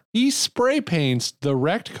ever. He spray paints the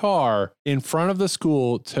wrecked car in front of the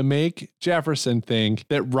school to make Jefferson think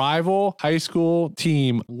that rival high school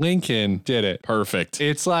team Lincoln did it. Perfect.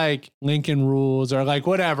 It's like Lincoln rules or like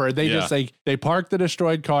whatever. They just like, they park the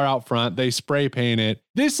destroyed car out front, they spray paint it.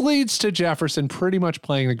 This leads to Jefferson pretty much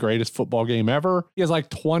playing the greatest football game ever. He has like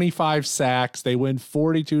 25 sacks. They win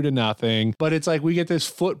 42-0. But it's like we get this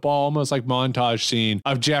football, almost like montage scene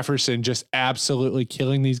of Jefferson just absolutely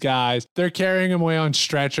killing these guys. They're carrying him away on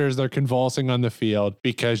stretchers. teachers, they're convulsing on the field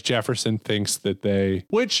because Jefferson thinks that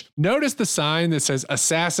which notice the sign that says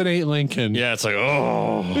assassinate Lincoln. Yeah, it's like,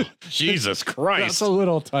 oh, Jesus Christ. That's a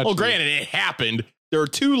little touchy. Well, granted, it happened. There are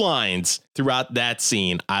 2 lines throughout that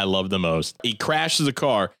scene I love the most. He crashes a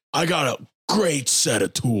car. I got a great set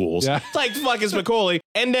of tools. Yeah. It's like fucking Spicoli.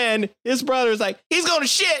 And then his brother's like, he's going to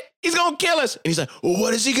shit. He's going to kill us. And he's like, well,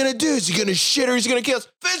 what is he going to do? Is he going to shit or is he going to kill us?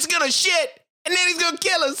 Finn's going to shit. And then he's going to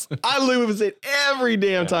kill us. I lose it every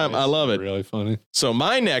damn time. I love it. Really funny. So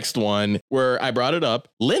my next one, where I brought it up,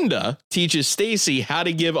 Linda teaches Stacy how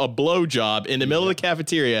to give a blowjob in the middle of the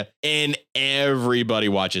cafeteria, and everybody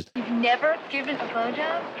watches. You've never given a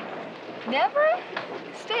blowjob? Never?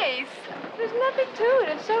 Stace, there's nothing to it.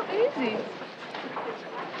 It's so easy.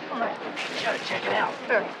 Come on. You gotta check it out.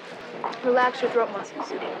 Sure. Relax your throat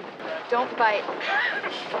muscles. Don't bite.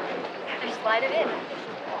 Just slide it in.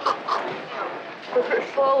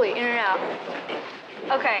 Slowly, in and out.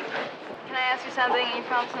 Okay. Can I ask you something and you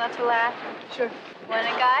promise not to laugh? Sure. When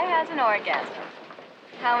a guy has an orgasm,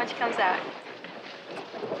 how much comes out?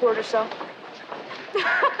 A quart or so.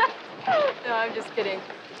 No, I'm just kidding.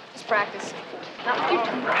 Just practice.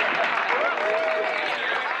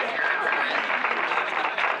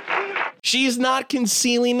 She's not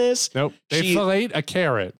concealing this. Nope. They fillet a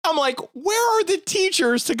carrot. I'm like, where are the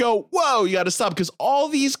teachers to go, whoa, you got to stop? Because all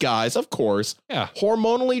these guys, of course,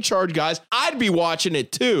 hormonally charged guys, I'd be watching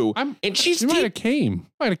it too. And she's... You might have came.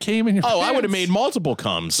 Might have came in your Oh, pants. I would have made multiple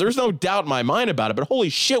comes. There's no doubt in my mind about it, but holy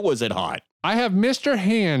shit, was it hot. I have Mr.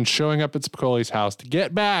 Hand showing up at Spicoli's house to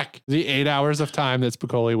get back the 8 hours of time that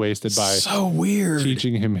Spicoli wasted by so weird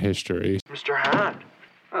teaching him history. Mr. Hand.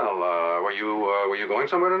 Well, were you going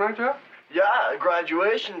somewhere tonight, Jeff? Yeah,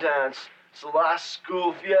 graduation dance. It's the last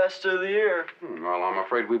school fiesta of the year. Well, I'm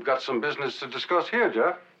afraid we've got some business to discuss here,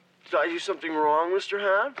 Jeff. Did I do something wrong, Mr.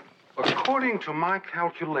 Hand? According to my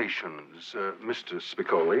calculations, Mr.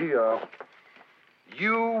 Spicoli,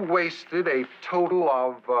 you wasted a total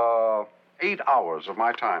of 8 hours of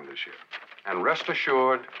my time this year. And rest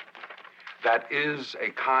assured, that is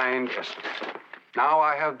a kind estimate. Now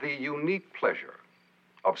I have the unique pleasure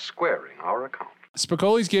of squaring our account.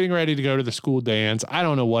 Spicoli's getting ready to go to the school dance. I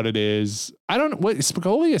don't know what it is. I don't know. What is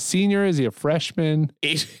Spicoli a senior? Is he a freshman?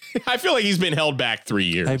 I feel like he's been held back 3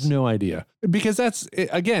 years. I have no idea. Because that's,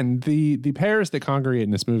 again, the pairs that congregate in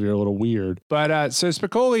this movie are a little weird. But so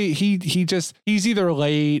Spicoli, he's either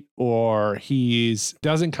late or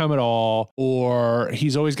doesn't come at all, or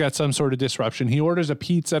he's always got some sort of disruption. He orders a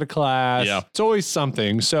pizza to class. Yeah. It's always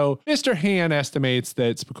something. So Mr. Han estimates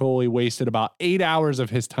that Spicoli wasted about 8 hours of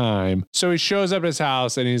his time. So he shows up at his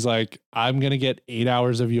house and he's like, I'm going to get 8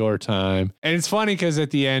 hours of your time. And it's funny because at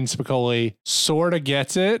the end, Spicoli sort of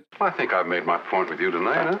gets it. I think I've made my point with you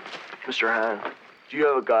tonight, huh? Mr. Han, do you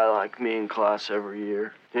have a guy like me in class every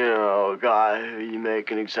year? You know, a guy who you make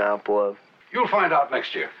an example of? You'll find out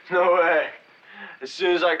next year. No way. As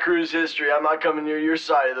soon as I cruise history, I'm not coming near your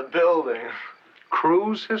side of the building.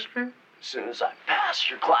 Cruise history? As soon as I pass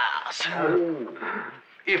your class.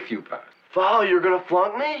 If you pass. Val, you're gonna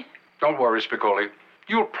flunk me? Don't worry, Spicoli.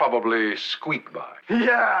 You'll probably squeak by.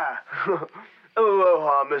 Yeah.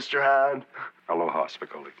 Aloha, Mr. Han. Aloha,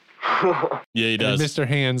 Spicoli. Yeah, he does. And Mr.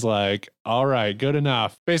 Hand's like, all right, good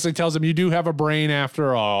enough. Basically tells him you do have a brain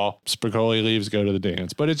after all. Spicoli leaves, go to the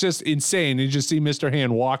dance. But it's just insane. You just see Mr.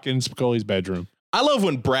 Hand walk in Spicoli's bedroom. I love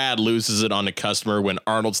when Brad loses it on the customer when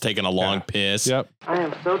Arnold's taking a long piss. Yep. I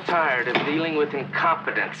am so tired of dealing with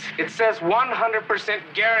incompetence. It says 100%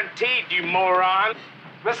 guaranteed, you moron.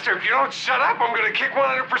 Mister, if you don't shut up, I'm gonna kick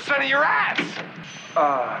 100% of your ass.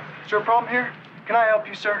 Is there a problem here? Can I help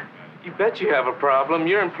you, sir? You bet you have a problem.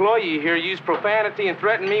 Your employee here used profanity and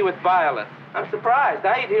threatened me with violence. I'm surprised.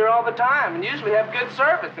 I eat here all the time and usually have good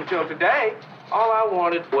service until today. All I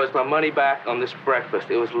wanted was my money back on this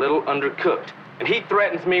breakfast. It was a little undercooked. And he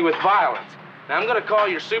threatens me with violence. Now I'm gonna call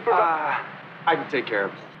your supervisor. I can take care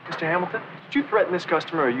of it. Mr. Hamilton, did you threaten this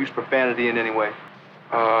customer or use profanity in any way?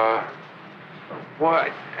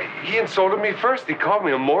 Why? He insulted me first. He called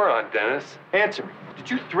me a moron, Dennis. Answer me. Did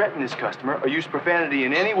you threaten this customer or use profanity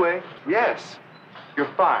in any way? Yes. You're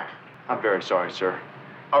fired. I'm very sorry, sir.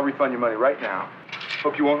 I'll refund your money right now.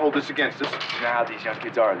 Hope you won't hold this against us. You know how these young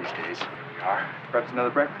kids are these days. We are. Perhaps another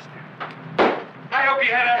breakfast? I hope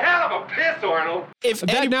you had a hell of a piss, Arnold.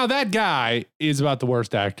 Now that guy is about the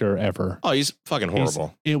worst actor ever. Oh, he's fucking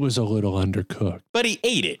horrible. It was a little undercooked. But he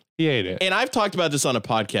ate it. He ate it. And I've talked about this on a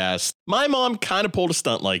podcast. My mom kind of pulled a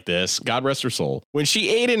stunt like this, God rest her soul, when she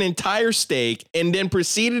ate an entire steak and then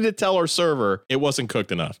proceeded to tell our server it wasn't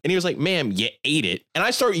cooked enough. And he was like, ma'am, you ate it. And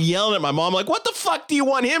I start yelling at my mom, like, what the fuck do you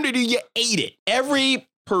want him to do? You ate it. Every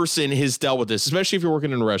person has dealt with this, especially if you're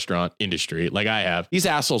working in a restaurant industry like I have. These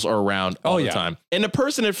assholes are around all the time. And the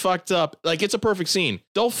person that fucked up, like, it's a perfect scene.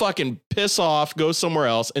 They'll fucking piss off, go somewhere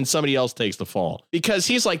else, and somebody else takes the fall. Because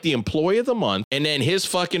he's like the employee of the month, and then his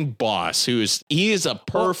fucking boss, he is a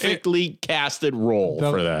perfectly casted role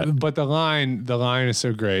for that. But the line is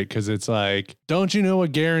so great because it's like, don't you know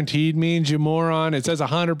what guaranteed means, you moron? It says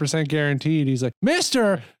 100% guaranteed. He's like,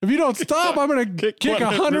 mister, if you don't stop, I'm going to kick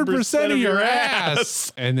 100% of your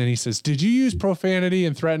ass. And then he says, did you use profanity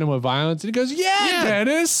and threaten him with violence? And he goes, yeah.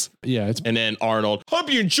 Dennis. Yeah. And then Arnold,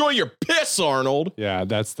 hope you enjoy your piss, Arnold. Yeah,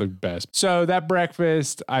 that's the best. So that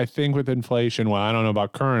breakfast, I think with inflation, well, I don't know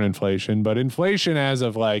about current inflation, but inflation as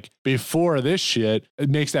of like before this shit, it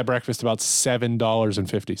makes that breakfast about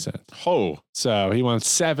 $7.50. Oh. So he wants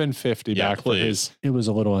 $7.50 back for his. It was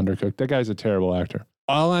a little undercooked. That guy's a terrible actor.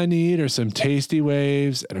 All I need are some tasty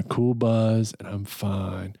waves and a cool buzz, and I'm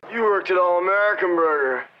fine. You worked at All American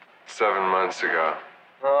Burger. 7 months ago.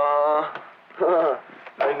 I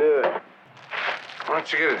knew it. Why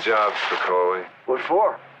don't you get a job, Spicoli? What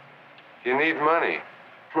for? You need money.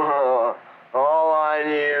 All I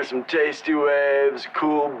need are some tasty waves,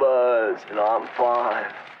 cool buzz, and I'm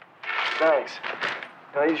fine. Thanks.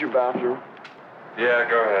 Can I use your bathroom? Yeah,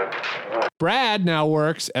 go ahead. Brad now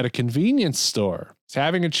works at a convenience store. He's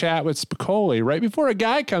having a chat with Spicoli right before a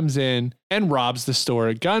guy comes in and robs the store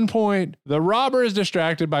at gunpoint. The robber is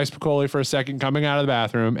distracted by Spicoli for a second coming out of the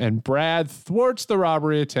bathroom, and Brad thwarts the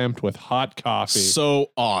robbery attempt with hot coffee.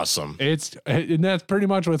 So awesome. And that's pretty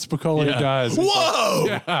much what Spicoli does. Whoa!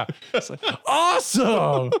 Yeah. It's like,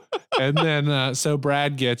 awesome. And then, so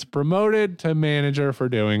Brad gets promoted to manager for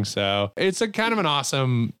doing so. It's a kind of an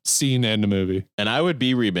awesome scene to end the movie. And I would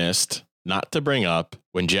be remiss not to bring up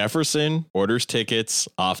when Jefferson orders tickets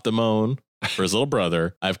off Damone for his little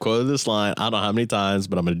brother. I've quoted this line, I don't know how many times,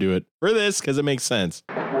 but I'm going to do it for this because it makes sense.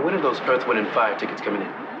 Well, when are those Earth, Wind, and Fire tickets coming in?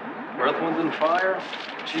 Earth, Wind, and Fire?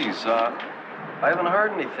 Geez, I haven't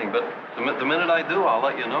heard anything, but the minute I do, I'll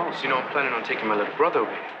let you know. So, I'm planning on taking my little brother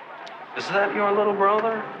over here. Is that your little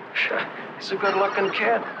brother? He's a good-looking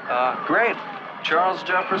kid. Great. Charles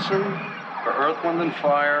Jefferson for Earth, Wind, and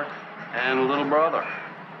Fire and little brother.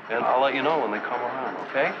 And I'll let you know when they come around,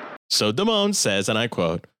 okay? So Damone says, and I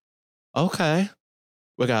quote, okay,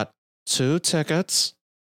 we got 2 tickets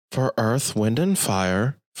for Earth, Wind, and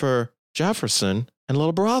Fire for Jefferson and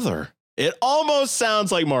little brother. It almost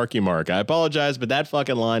sounds like Marky Mark. I apologize, but that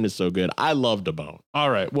fucking line is so good. I love Damone.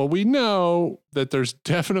 All right. Well, we know that there's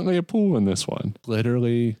definitely a pool in this one.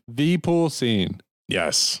 Literally the pool scene.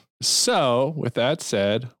 Yes. So with that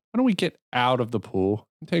said, why don't we get out of the pool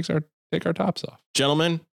and take our tops off?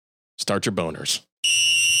 Gentlemen, start your boners.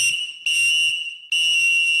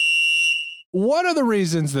 One of the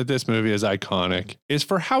reasons that this movie is iconic is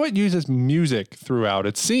for how it uses music throughout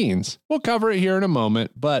its scenes. We'll cover it here in a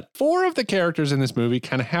moment, but 4 of the characters in this movie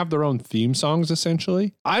kind of have their own theme songs,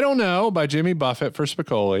 essentially. I Don't Know by Jimmy Buffett for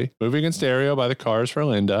Spicoli, Moving in Stereo by the Cars for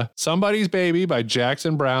Linda, Somebody's Baby by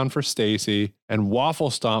Jackson Browne for Stacy, and Waffle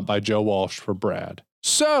Stomp by Joe Walsh for Brad.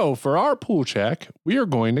 So for our pool check, we are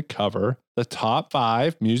going to cover the top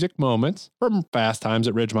 5 music moments from Fast Times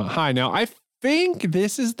at Ridgemont High. Now, I think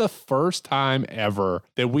this is the first time ever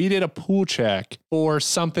that we did a pool check for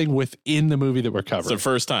something within the movie that we're covering. It's the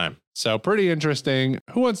first time. So pretty interesting.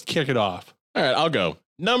 Who wants to kick it off? All right, I'll go.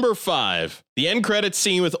 Number 5, the end credits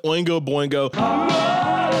scene with Oingo Boingo.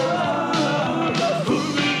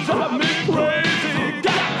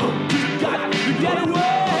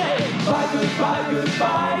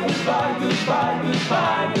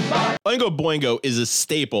 Oingo Boingo is a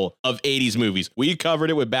staple of 80s movies. We covered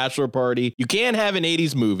it with Bachelor Party. You can't have an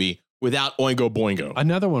 80s movie without Oingo Boingo.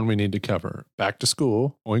 Another one we need to cover, Back to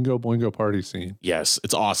School, Oingo Boingo party scene. Yes,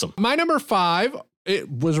 it's awesome. My number 5,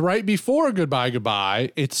 it was right before Goodbye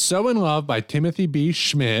Goodbye. It's So in Love by Timothy B.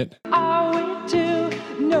 Schmidt. Are we two?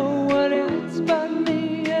 No one else but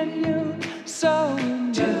me and you. So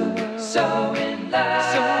in love. So in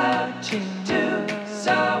love. So much in love.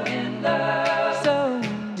 So in love.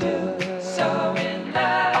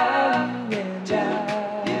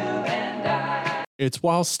 It's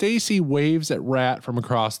while Stacy waves at Rat from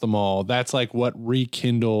across the mall. That's like what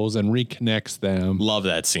rekindles and reconnects them. Love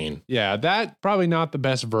that scene. Yeah, that probably not the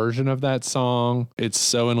best version of that song. It's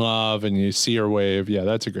So in Love and you see her wave. Yeah,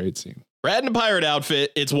 that's a great scene. Brad in a pirate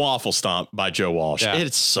outfit, it's Waffle Stomp by Joe Walsh. Yeah.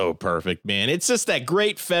 It's so perfect, man. It's just that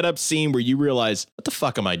great fed up scene where you realize, what the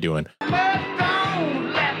fuck am I doing?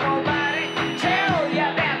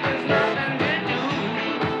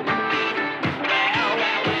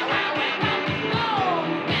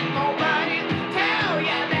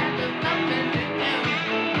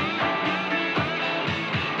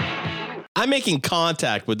 I'm making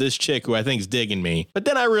contact with this chick who I think is digging me. But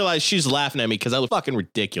then I realized she's laughing at me because I look fucking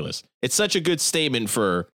ridiculous. It's such a good statement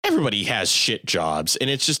for everybody has shit jobs. And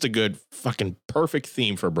it's just a good fucking perfect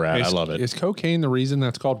theme for Brad. I love it. Is cocaine the reason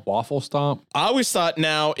that's called waffle stomp? I always thought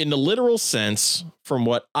now in the literal sense, from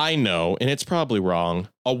what I know, and it's probably wrong,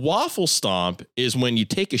 a waffle stomp is when you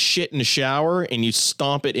take a shit in the shower and you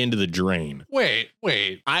stomp it into the drain. Wait.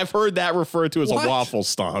 I've heard that referred to as What? a waffle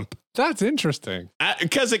stomp. That's interesting.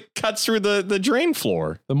 Because it cuts through the drain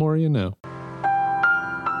floor. The more you know.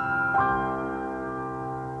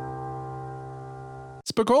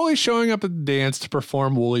 Spicoli showing up at the dance to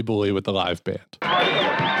perform Wooly Bully with the live band. Hey, come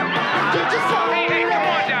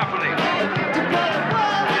on down, please.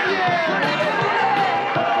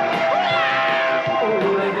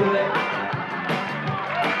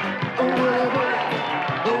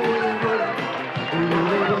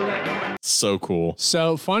 So cool.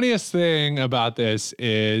 So funniest thing about this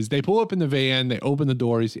is they pull up in the van, they open the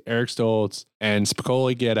door, you see Eric Stoltz and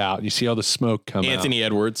Spicoli get out. You see all the smoke come out. Anthony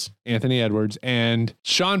Edwards. And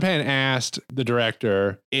Sean Penn asked the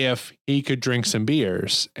director if he could drink some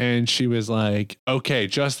beers. And she was like, okay,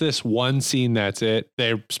 just this one scene, that's it.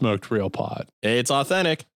 They smoked real pot. It's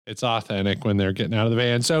authentic. It's authentic when they're getting out of the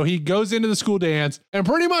van. So he goes into the school dance and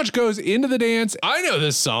pretty much goes into the dance. I know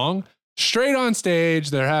this song. Straight on stage,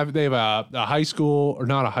 they have a high school, or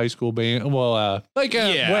not a high school band, like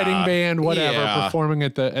a wedding band, whatever, performing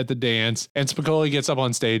at the dance. And Spicoli gets up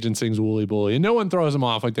on stage and sings Wooly Bully, and no one throws him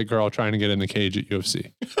off like the girl trying to get in the cage at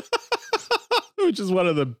UFC. Which is one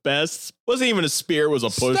of the best. Wasn't even a spear, it was a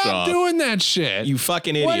push-off. Stop doing that shit. You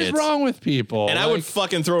fucking idiots. What is wrong with people? And I would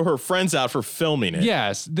fucking throw her friends out for filming it.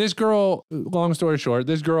 Yes. This girl, long story short,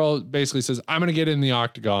 this girl basically says, I'm going to get in the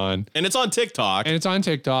octagon. And it's on TikTok.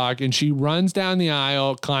 And she runs down the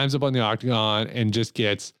aisle, climbs up on the octagon, and just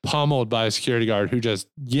gets pummeled by a security guard who just,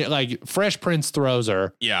 like, Fresh Prince throws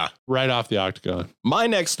her. Yeah. Right off the octagon. My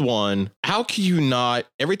next one, how can you not,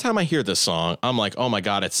 every time I hear this song, I'm like, oh my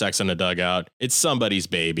God, it's Sex in the Dugout. It's somebody's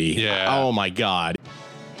baby. Yeah. Oh my God.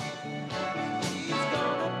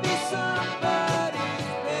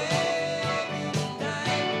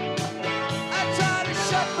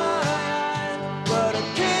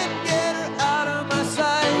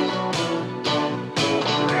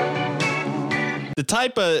 The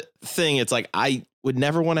type of thing, it's like, I would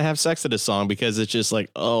never want to have sex to this song because it's just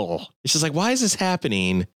like, oh, it's just like, why is this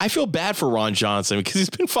happening? I feel bad for Ron Johnson because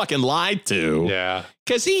he's been fucking lied to. Yeah.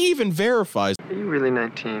 Because he even verifies. Are you really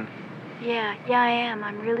 19? Yeah, I am.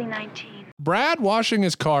 I'm really 19. Brad washing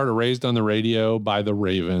his car to Raised on the Radio by the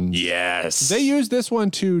Ravens. Yes. They used this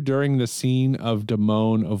one too during the scene of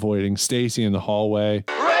Damone avoiding Stacy in the hallway.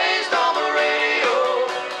 Raised on the radio,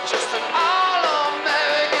 just an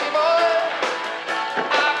all-American boy.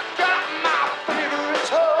 I've got my favorite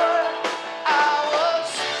toy. I was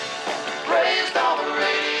raised on the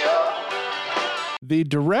radio. The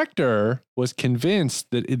director was convinced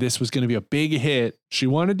that this was going to be a big hit. She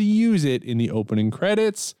wanted to use it in the opening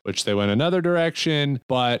credits, which they went another direction,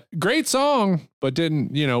 but great song, but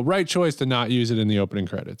didn't, right choice to not use it in the opening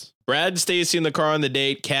credits. Brad and Stacy in the car on the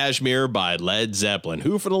date, Kashmir by Led Zeppelin,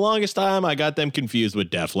 who for the longest time, I got them confused with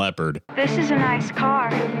Def Leppard. This is a nice car.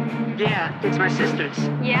 Yeah, it's my sister's.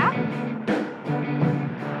 Yeah?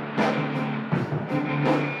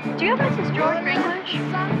 Do you have Mrs. George for English?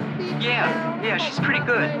 Yeah, she's pretty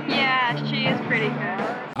good. Yeah, she is pretty good.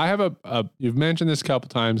 I have you've mentioned this a couple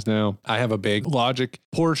times now. I have a big Logic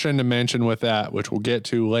portion to mention with that, which we'll get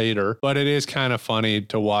to later. But it is kind of funny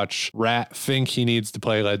to watch Rat think he needs to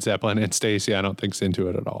play Led Zeppelin and Stacy, I don't think's into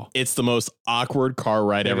it at all. It's the most awkward car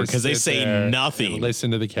ride ever because they say nothing.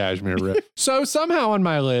 Listen to the Kashmir riff. So somehow on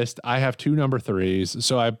my list, I have 2 number 3s.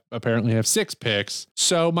 So I apparently have 6 picks.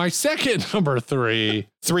 So my second number 3,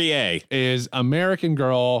 3A, is American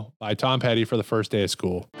Girl by Tom Petty for the first day of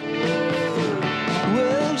school.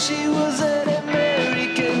 Well, she was an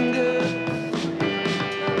American girl,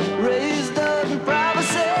 raised on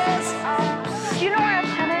promises. Do you know where I'm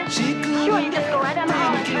headed? Sure, you just go right down the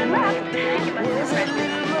hall and turn left. Thank you, my friend.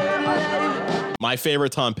 My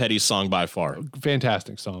favorite Tom Petty song by far.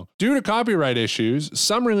 Fantastic song. Due to copyright issues,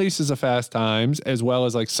 some releases of Fast Times, as well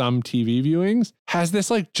as like some TV viewings, has this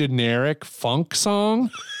like generic funk song.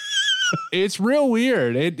 It's real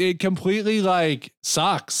weird. It completely like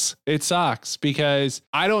sucks. It sucks because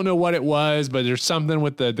I don't know what it was, but there's something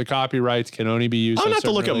with the copyrights can only be used. I'm on gonna have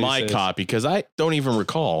to look certain at my releases. copy because I don't even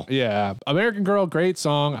recall. Yeah. American Girl, great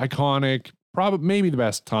song, iconic, probably maybe the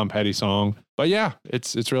best Tom Petty song. But yeah,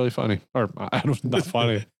 it's really funny. Or I don't not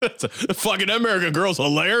funny. Fucking American Girl's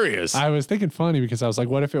hilarious. I was thinking funny because I was like,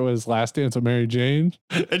 what if it was Last Dance with Mary Jane?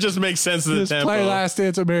 It just makes sense to the Just tempo. play Last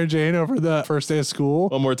Dance with Mary Jane over the first day of school.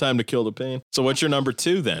 One more time to kill the pain. So what's your number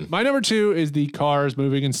 2 then? My number 2 is the cars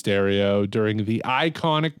moving in stereo during the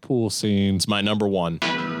iconic pool scene. It's my number 1.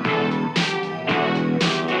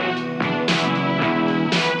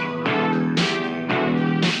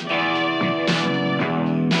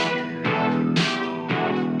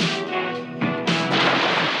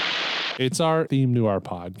 It's our theme to our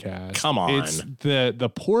podcast. Come on. It's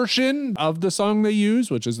the portion of the song they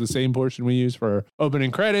use, which is the same portion we use for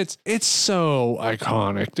opening credits. It's so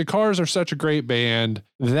iconic. The Cars are such a great band.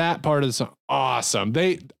 That part of the song, awesome.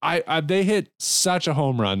 They hit such a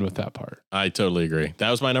home run with that part. I totally agree.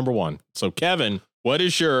 That was my number 1. So Kevin, what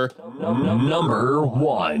is your number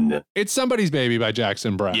 1? It's Somebody's Baby by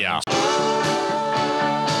Jackson Browne. Yeah.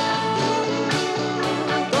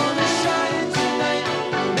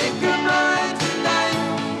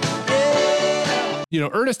 You know,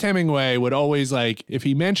 Ernest Hemingway would always like, if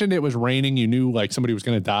he mentioned it was raining, you knew like somebody was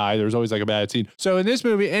going to die. There was always like a bad scene. So in this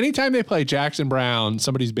movie, anytime they play Jackson Browne,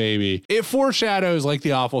 Somebody's Baby, it foreshadows like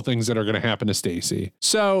the awful things that are going to happen to Stacy.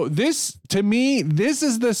 So this, to me, this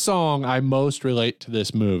is the song I most relate to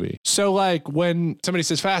this movie. So like when somebody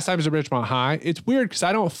says Fast Times at Ridgemont High, it's weird because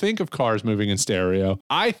I don't think of cars moving in stereo.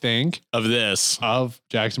 I think of this, of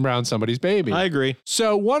Jackson Browne, Somebody's Baby. I agree.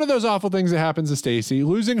 So one of those awful things that happens to Stacy,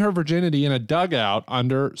 losing her virginity in a dugout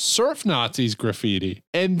under surf Nazis graffiti.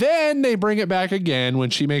 And then they bring it back again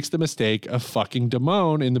when she makes the mistake of fucking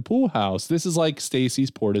Damone in the pool house. This is like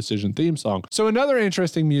Stacy's Poor Decision theme song. So another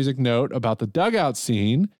interesting music note about the dugout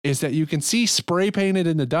scene is that you can see spray painted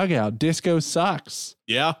in the dugout, "Disco Sucks."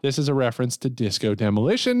 Yeah. This is a reference to Disco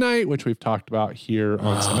Demolition Night, which we've talked about here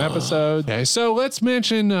on some episodes. Okay, so let's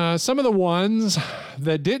mention some of the ones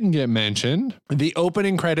that didn't get mentioned. The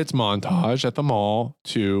opening credits montage at the mall,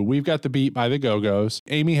 too. We've got the beat by the Go-Go's.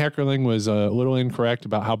 Amy Heckerling was a little incorrect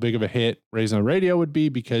about how big of a hit Raised on Radio would be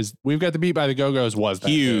because We've Got the Beat by the Go-Go's was that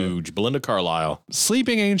huge. Good. Belinda Carlisle.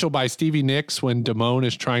 Sleeping Angel by Stevie Nicks when Damone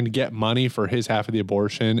is trying to get money for his half of the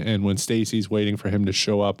abortion and when Stacy's waiting for him to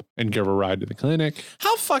show up and give her a ride to the clinic.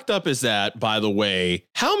 How fucked up is that, by the way?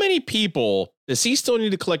 How many people does he still need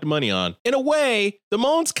to collect money on? In a way,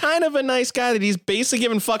 Damone's kind of a nice guy that he's basically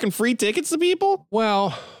giving fucking free tickets to people.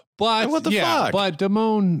 Well, but what the fuck? But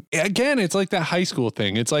Damone, again, it's like that high school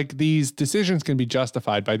thing. It's like these decisions can be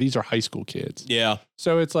justified by these are high school kids. Yeah.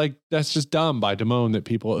 So it's like, that's just dumb by Damone that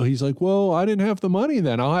people, he's like, well, I didn't have the money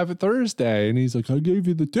then. I'll have it Thursday. And he's like, I gave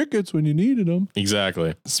you the tickets when you needed them.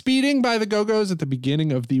 Exactly. Speeding by the Go-Go's at the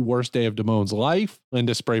beginning of the worst day of Damone's life.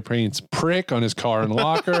 Linda spray paints prick on his car and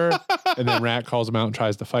locker. And then Rat calls him out and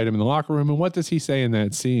tries to fight him in the locker room. And what does he say in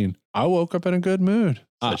that scene? I woke up in a good mood.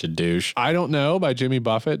 Such a douche. I Don't Know by Jimmy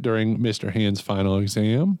Buffett during Mr. Hand's final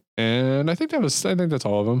exam. And I think that's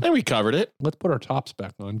all of them. And we covered it. Let's put our tops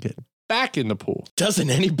back on. Get back in the pool.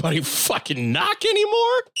 Doesn't anybody fucking knock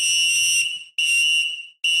anymore?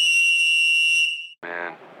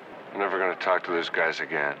 Man, I'm never gonna talk to those guys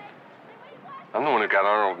again. I'm the one who got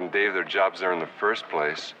Arnold and Dave their jobs there in the first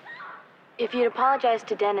place. If you'd apologize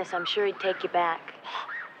to Dennis, I'm sure he'd take you back.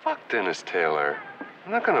 Fuck Dennis Taylor.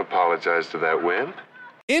 I'm not gonna apologize to that wimp.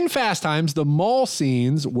 In Fast Times, the mall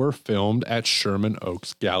scenes were filmed at Sherman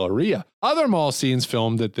Oaks Galleria. Other mall scenes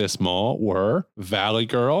filmed at this mall were Valley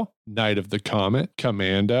Girl, Night of the Comet,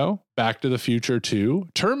 Commando, Back to the Future 2,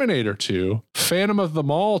 Terminator 2, Phantom of the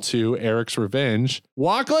Mall 2, Eric's Revenge,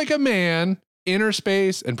 Walk Like a Man, Inner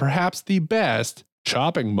Space, and perhaps the best,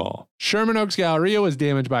 Shopping Mall. Sherman Oaks Galleria was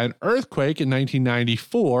damaged by an earthquake in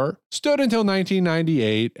 1994, stood until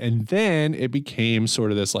 1998, and then it became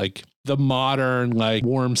sort of this like the modern, like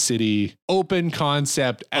warm city, open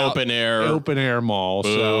concept, open air mall.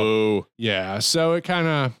 Boo. So yeah, so it kind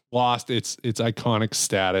of lost its iconic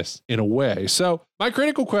status in a way. So my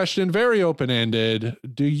critical question, very open-ended.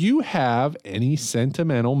 Do you have any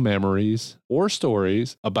sentimental memories or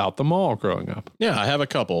stories about the mall growing up? Yeah, I have a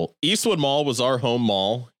couple. Eastwood Mall was our home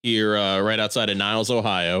mall here right outside of Niles,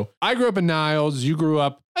 Ohio. I grew up in Niles. You grew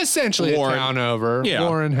up essentially Warren. a town over. Yeah.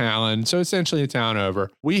 Warren, Howland. So essentially a town over.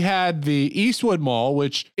 We had the Eastwood Mall,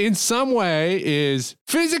 which in some way is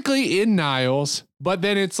physically in Niles, but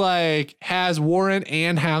then it's like has Warren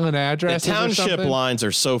and Howland addresses. The township lines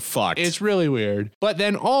are so fucked. It's really weird. But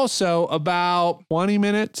then also about 20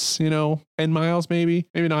 minutes, 10 miles, maybe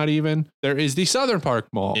not even, there is the Southern Park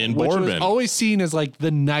Mall, in which Boardman. was always seen as like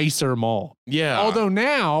the nicer mall. Yeah. Although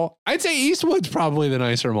now I'd say Eastwood's probably the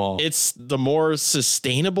nicer mall. It's the more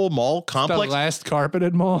sustainable mall complex. The last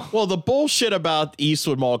carpeted mall. Well, the bullshit about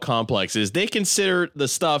Eastwood Mall complex is they consider the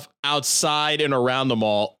stuff outside and around the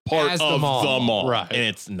mall part As of the mall. Right. and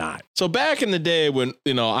it's not. So back in the day when,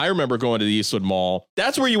 I remember going to the Eastwood Mall,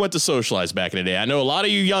 that's where you went to socialize back in the day. I know a lot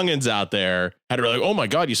of you youngins out there had to be like, oh my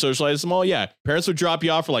God, you socialize at the mall? Yeah. Parents would drop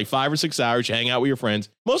you off for like 5 or 6 hours. You hang out with your friends.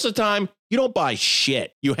 Most of the time, you don't buy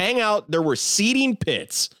shit. You hang out. There were seating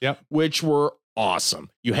pits, which were awesome.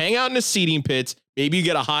 You hang out in the seating pits. Maybe you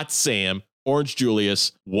get a hot Sam, Orange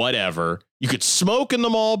Julius, whatever. You could smoke in the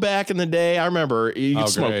mall back in the day. I remember you could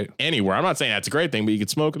smoke anywhere. I'm not saying that's a great thing, but you could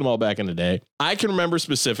smoke in the mall back in the day. I can remember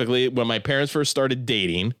specifically when my parents first started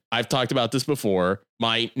dating. I've talked about this before.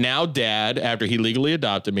 My now dad, after he legally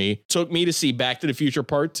adopted me, took me to see Back to the Future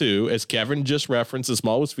Part 2, as Kevin just referenced, this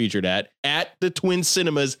mall was featured at the Twin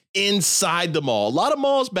Cinemas inside the mall. A lot of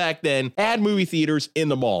malls back then had movie theaters in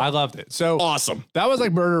the mall. I loved it. So awesome. That was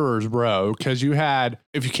like Murderer's Row, because you had,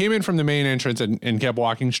 if you came in from the main entrance and kept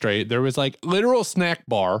walking straight, there was like literal snack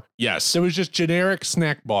bar. Yes. There was just generic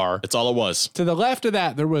snack bar. That's all it was. To the left of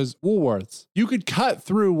that, there was Woolworths. You could cut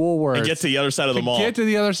through Woolworths. And get to the other side of the mall. Get to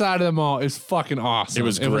the other side of the mall is fucking awesome. It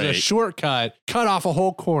was great. It was a shortcut, cut off a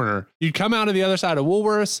whole corner. You'd come out of the other side of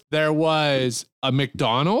Woolworths. There was a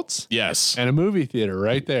McDonald's. Yes. And a movie theater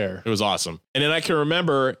right there. It was awesome. And then I can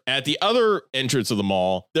remember at the other entrance of the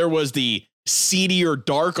mall, there was the seedier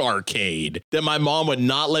dark arcade that my mom would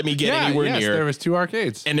not let me get anywhere near. There was 2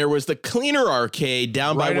 arcades. And there was the cleaner arcade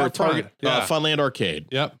down Right by where out front. Target, Yeah. Funland Arcade.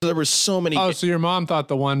 Yep. There were so many. Oh, so your mom thought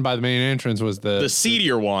the one by the main entrance was the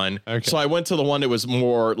seedier one. Okay. So I went to the one that was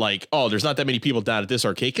more like, oh, there's not that many people down at this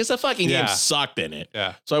arcade because the fucking Yeah. game sucked in it.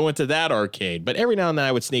 Yeah. So I went to that arcade, but every now and then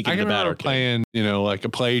I would sneak I into can that remember arcade. playing, like a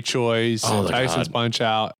Play Choice, Oh, and Tyson's God. Punch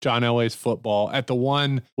Out, John Elway's Football at the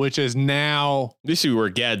one which is now. This is where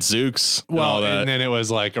Gadzooks. Well, and then it was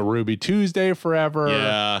like a Ruby Tuesday forever.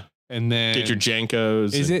 Yeah. And then Get your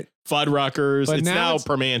Jenkos. Is it Fuddruckers? But It's now now it's-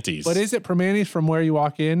 Permanentes. But is it Permanentes from where you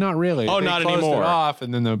walk in? Not really. Oh, They not closed anymore. It off,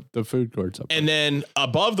 and then the food court's up. And then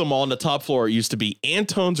above the mall on the top floor, it used to be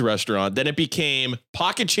Antone's Restaurant. Then it became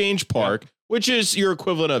Pocket Change Park, which is your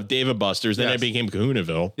equivalent of Dave & Buster's. Then Yes. it became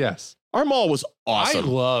Kahunaville. Yes. Our mall was awesome. I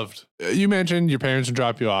loved. You mentioned your parents would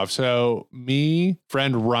drop you off. So me,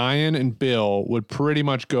 friend Ryan, and Bill would pretty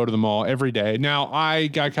much go to the mall every day. Now I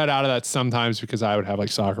got cut out of that sometimes because I would have like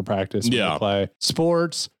soccer practice when Yeah. we play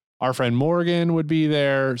sports. Our friend Morgan would be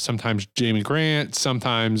there. Sometimes Jamie Grant.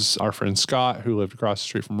 Sometimes our friend Scott, who lived across the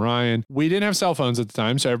street from Ryan. We didn't have cell phones at the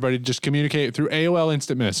time, so everybody just communicated through AOL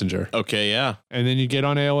Instant Messenger. Okay, yeah. And then you get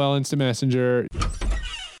on AOL Instant Messenger.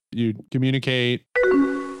 You'd communicate.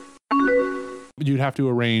 You'd have to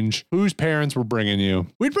arrange whose parents were bringing you.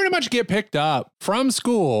 We'd pretty much get picked up from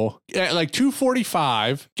school at like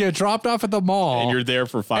 2:45, get dropped off at the mall. And you're there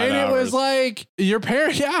for 5 And hours. it was like your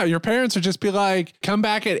parents would just be like, come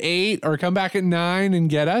back at 8 or come back at 9 and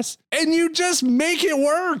get us. And you just make it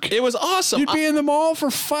work. It was awesome. You'd be in the mall for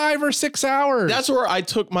 5 or 6 hours. That's where I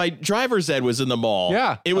took my driver's ed, was in the mall.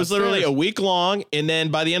 Yeah, It was literally upstairs. a week long. And then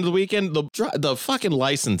by the end of the weekend, the fucking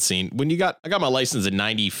licensing, I got my license in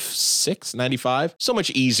 96, 95. So much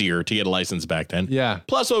easier to get a license back then. Yeah.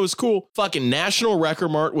 Plus what was cool, fucking National Record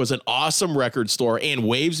Mart was an awesome record store and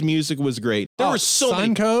Waves Music was great. There were so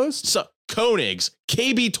many. Suncoast? Koenig's,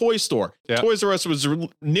 KB Toy Store. Yeah. Toys R Us was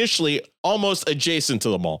initially almost adjacent to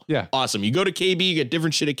the mall. Yeah. Awesome. You go to KB, you get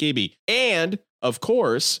different shit at KB. And of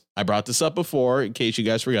course, I brought this up before in case you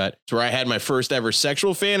guys forgot. It's where I had my first ever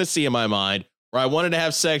sexual fantasy in my mind, where I wanted to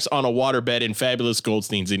have sex on a waterbed in Fabulous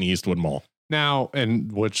Goldstein's in Eastwood Mall. Now,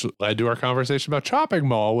 and which led to our conversation about Chopping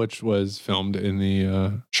Mall, which was filmed in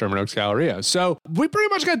the Sherman Oaks Galleria. So we pretty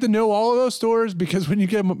much got to know all of those stores because when you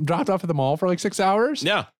get them dropped off at the mall for like 6 hours,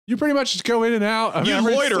 yeah, you pretty much just go in and out of You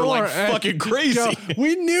every loiter store like and fucking crazy. go.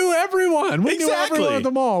 We knew everyone. We knew Exactly. everyone at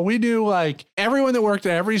the mall. We knew like everyone that worked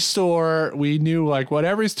at every store. We knew like what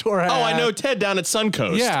every store had. Oh, I know Ted down at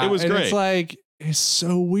Suncoast. Yeah, It was and great. It's like it's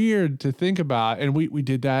so weird to think about, and we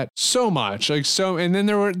did that so much, like so. And then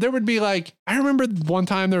there would be like, I remember one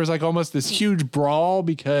time there was like almost this huge brawl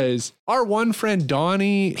because our one friend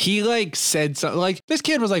Donnie, he like said something, like this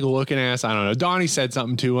kid was like looking at us. I don't know. Donnie said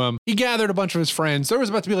something to him. He gathered a bunch of his friends. There was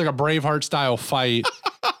about to be like a Braveheart style fight.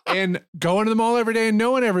 And going to the mall every day and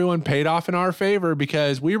knowing everyone paid off in our favor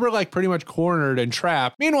because we were like pretty much cornered and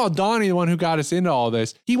trapped. Meanwhile, Donnie, the one who got us into all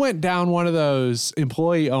this, he went down one of those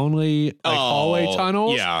employee only like hallway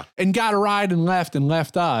tunnels, yeah. and got a ride and left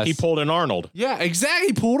us. He pulled an Arnold. Yeah, exactly.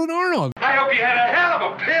 He pulled an Arnold. I hope you had a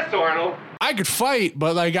hell of a piss, Arnold. I could fight,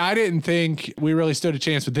 but like I didn't think we really stood a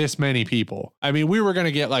chance with this many people. I mean, we were going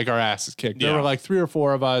to get like our asses kicked. There were like 3 or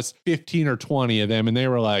 4 of us, 15 or 20 of them, and they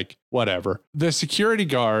were like, whatever. The security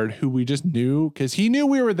guard who we just knew, because he knew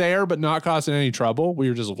we were there, but not causing any trouble. We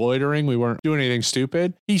were just loitering. We weren't doing anything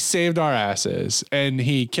stupid. He saved our asses and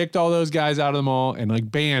he kicked all those guys out of the mall and like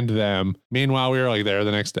banned them. Meanwhile, we were like there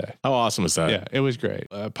the next day. How awesome was that? Yeah, it was great.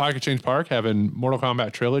 Pocket Change Park having Mortal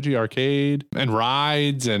Kombat Trilogy arcade and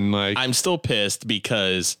rides and like. I'm still pissed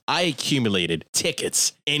because I accumulated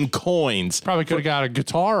tickets and coins. Probably could have got a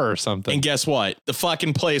guitar or something. And guess what? The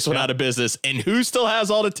fucking place went out of business. And who still has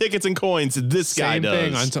all the tickets and coins? This guy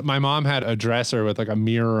does. Thing. My mom had a dresser with like a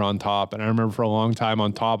mirror on top, and I remember for a long time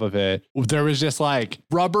on top of it, there was just like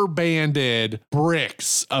rubber banded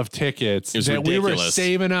bricks of tickets that ridiculous. We were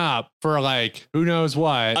saving up for like who knows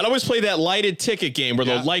what. I'd always play that lighted ticket game where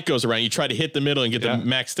the light goes around. You try to hit the middle and get the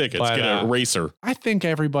max tickets, but, get a racer. I think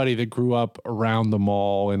everybody that grew up around the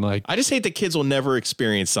mall and like, I just hate that kids will never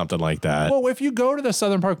experience something like that. Well, if you go to the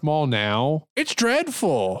Southern Park Mall now, it's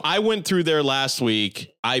dreadful. I went through there last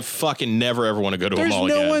week. I fucking never ever want to go to a mall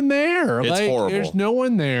again. There's no one there. It's like, horrible. There's no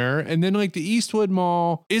one there. And then like the Eastwood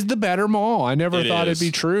Mall is the better mall. I never thought it'd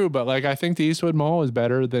be true, but like I think the Eastwood Mall is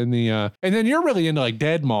better than the and then you're really into like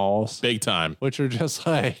dead malls. Big time. Which are just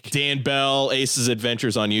like Dan Bell, Ace's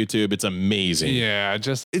Adventures on YouTube. It's amazing. Yeah,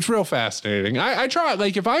 just it's real fascinating. I try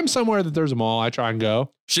like if I'm somewhere that there's a mall, I try and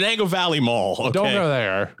go. Shenango Valley Mall. Okay. Don't go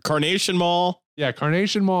there. Carnation Mall. Yeah,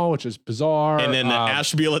 Carnation Mall, which is bizarre. And then the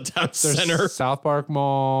Ashtabula Town Center. South Park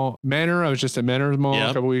Mall. Menor. I was just at Menor's Mall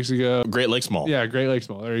a couple weeks ago. Great Lakes Mall. Yeah, Great Lakes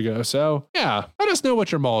Mall. There you go. So, yeah, let us know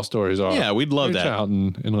what your mall stories are. Yeah, we'd love Reach that. out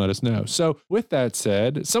and let us know. So, with that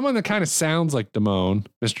said, someone that kind of sounds like Damone,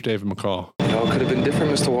 Mr. David McCall. It all could have been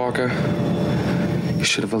different, Mr. Walker. You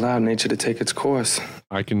should have allowed nature to take its course.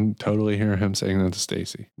 I can totally hear him saying that to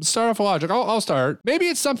Stacy. Start off with logic. I'll start. Maybe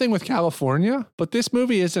it's something with California, but this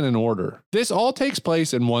movie isn't in order. This all takes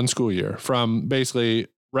place in one school year from basically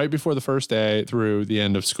right before the first day through the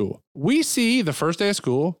end of school. We see the first day of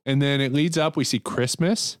school, and then it leads up. We see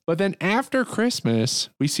Christmas, but then after Christmas,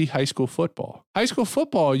 we see high school football. High school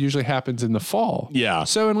football usually happens in the fall. Yeah.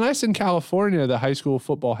 So unless in California, the high school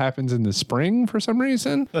football happens in the spring for some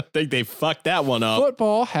reason. I think they fucked that one up.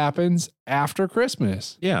 Football happens after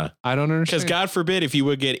Christmas. Yeah. I don't understand. Because God forbid if you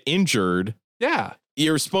would get injured. Yeah.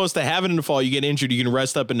 You're supposed to have it in the fall. You get injured, you can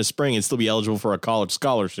rest up in the spring and still be eligible for a college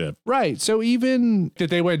scholarship. Right. So even if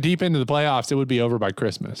they went deep into the playoffs, it would be over by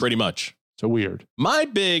Christmas. Pretty much. So weird. My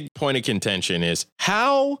big point of contention is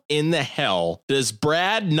how in the hell does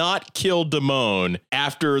Brad not kill Damone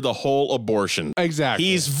after the whole abortion? Exactly.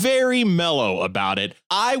 He's very mellow about it.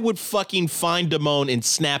 I would fucking find Damone and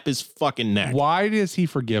snap his fucking neck. Why does he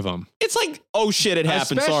forgive him? It's like, oh shit, it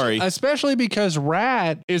happened. Sorry. Especially because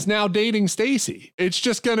Rat is now dating Stacy. It's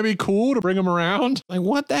just going to be cool to bring him around. Like,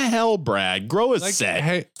 what the hell, Brad? Grow a set.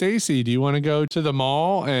 Hey, Stacy, do you want to go to the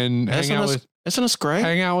mall and hang out with... Isn't this great?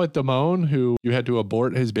 Hang out with Damone, who you had to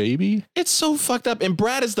abort his baby. It's so fucked up. And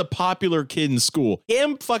Brad is the popular kid in school.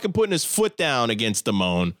 Him fucking putting his foot down against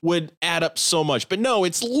Damone would add up so much. But no,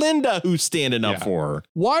 it's Linda who's standing up for her.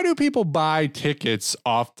 Why do people buy tickets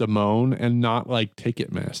off Damone and not like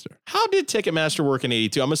Ticketmaster? How did Ticketmaster work in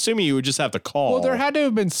 82? I'm assuming you would just have to call. Well, there had to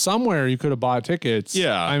have been somewhere you could have bought tickets.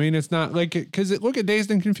 Yeah. I mean, it's not like, because look at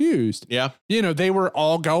Dazed and Confused. Yeah. You know, they were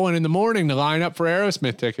all going in the morning to line up for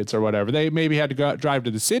Aerosmith tickets or whatever. They maybe had to go out, drive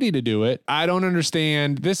to the city to do it. I don't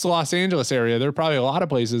understand this Los Angeles area. There are probably a lot of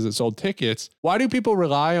places that sold tickets. Why do people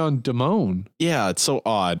rely on Damone? Yeah, it's so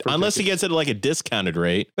odd. Unless he gets it at like a discounted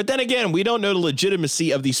rate. But then again, we don't know the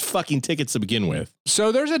legitimacy of these fucking tickets to begin with.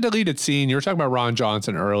 So there's a deleted scene. You were talking about Ron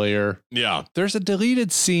Johnson earlier. Yeah. There's a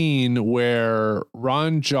deleted scene where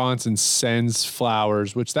Ron Johnson sends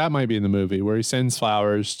flowers, which that might be in the movie, where he sends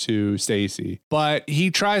flowers to Stacy. But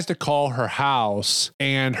he tries to call her house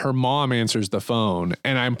and her mom answers the phone.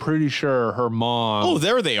 And I'm pretty sure her mom. Oh,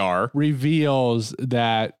 there they are. Reveals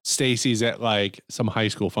that Stacy's at like some high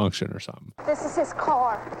school function or something. This is his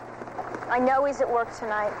car. I know he's at work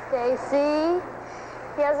tonight. Stacy?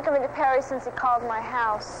 He hasn't come into Perry since he called my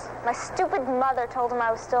house. My stupid mother told him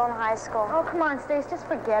I was still in high school. Oh, come on, Stace, just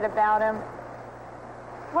forget about him.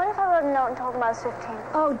 What if I wrote a note and told him I was 15?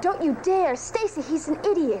 Oh, don't you dare. Stacy, he's an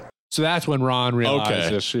idiot. So that's when Ron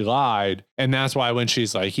realizes she lied. And that's why when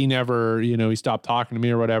she's like, he never, he stopped talking to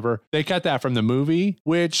me or whatever. They cut that from the movie,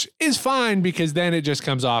 which is fine because then it just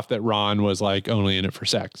comes off that Ron was like only in it for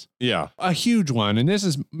sex. Yeah. A huge one. And this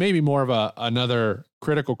is maybe more of another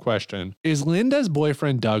critical question. Is Linda's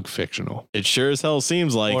boyfriend Doug fictional? It sure as hell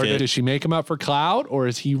seems like or it. Does she make him up for clout or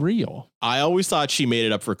is he real? I always thought she made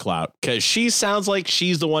it up for clout because she sounds like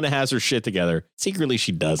she's the one that has her shit together. Secretly,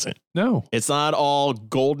 she doesn't. No. It's not all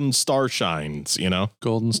golden star shines, you know?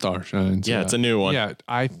 Golden star shines. Yeah, it's a new one. Yeah,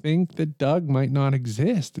 I think that Doug might not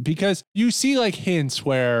exist because you see like hints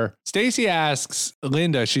where Stacy asks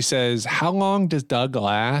Linda, she says, how long does Doug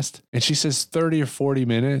last? And she says 30 or 40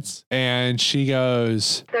 minutes. And she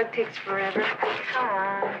goes, Doug takes forever. Come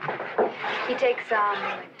on. He takes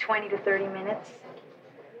 20 to 30 minutes.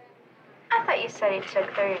 I thought you said he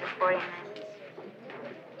took 30 to 40 minutes.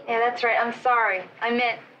 Yeah, that's right. I'm sorry. I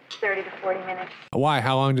meant 30 to 40 minutes. why?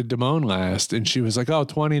 How long did Damone last? And she was like, oh,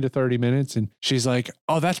 20 to 30 minutes. And she's like,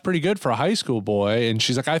 oh, that's pretty good for a high school boy. And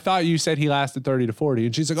she's like, I thought you said he lasted 30 to 40.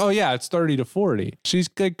 And she's like, oh, yeah, it's 30 to 40. She's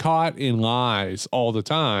get caught in lies all the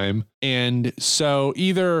time. And so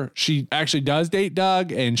either she actually does date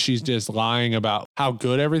Doug and she's just lying about how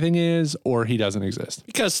good everything is, or he doesn't exist.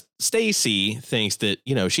 Because Stacy thinks that,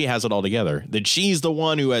 you know, she has it all together, that she's the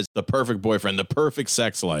one who has the perfect boyfriend, the perfect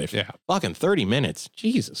sex life. Yeah. Fucking 30 minutes.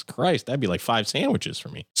 Jesus Christ. That'd be like 5 sandwiches for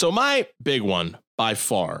me. So my big one by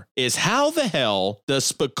far is how the hell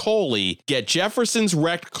does Spicoli get Jefferson's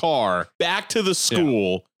wrecked car back to the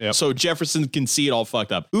school so Jefferson can see it all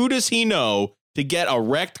fucked up? Who does he know to get a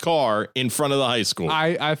wrecked car in front of the high school?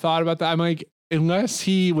 I thought about that. I'm like, unless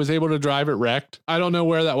he was able to drive it wrecked, I don't know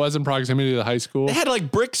where that was in proximity to the high school. They had like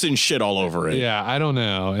bricks and shit all over it. Yeah, I don't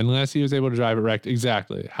know. Unless he was able to drive it wrecked.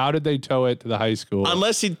 Exactly. How did they tow it to the high school?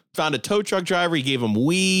 Unless he found a tow truck driver, he gave him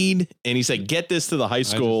weed, and he said, get this to the high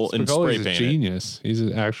school and spray paint it. Genius. He's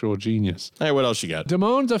an actual genius. Hey, what else you got?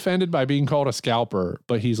 Damone's offended by being called a scalper,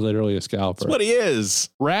 but he's literally a scalper. That's what he is.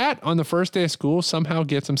 Rat, on the first day of school, somehow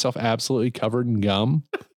gets himself absolutely covered in gum.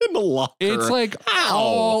 In the locker. It's like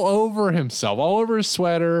all over himself, all over his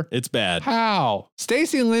sweater. It's bad. How?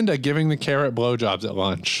 Stacy and Linda giving the carrot blowjobs at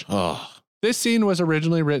lunch. Oh. This scene was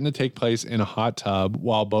originally written to take place in a hot tub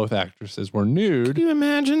while both actresses were nude. Can you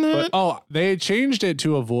imagine that? But, they changed it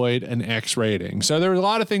to avoid an X rating. So there were a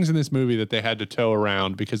lot of things in this movie that they had to tow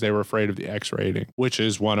around because they were afraid of the X rating, which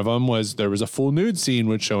is one of them was there was a full nude scene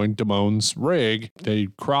with showing Damone's rig. They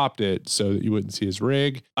cropped it so that you wouldn't see his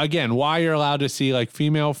rig. Again, why you're allowed to see like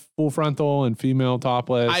female full frontal and female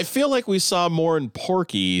topless. I feel like we saw more in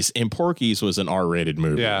Porky's, and Porky's was an R-rated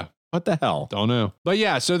movie. Yeah. What the hell? Don't know. But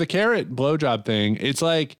yeah, so the carrot blowjob thing, it's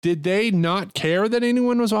like, did they not care that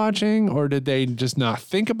anyone was watching, or did they just not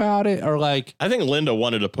think about it? Or like, I think Linda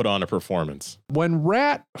wanted to put on a performance. When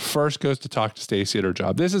Rat first goes to talk to Stacy at her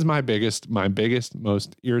job, this is my biggest,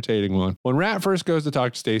 most irritating one. When Rat first goes to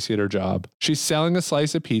talk to Stacy at her job, she's selling a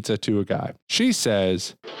slice of pizza to a guy. She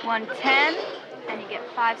says, 110, and you get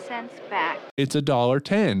 5 cents back. it's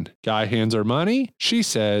 $1.10. Guy hands her money. She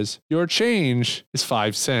says, your change is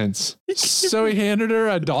 5 cents. So he handed her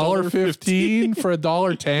 $1.15 for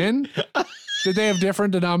 $1.10. Did they have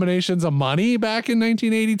different denominations of money back in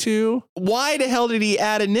 1982? Why the hell did he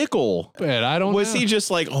add a nickel? But I don't know. Was he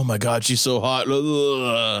just like, oh my God, she's so hot.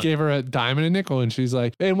 Ugh. Gave her a dime and a nickel, and she's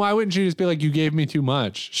like, and why wouldn't she just be like, you gave me too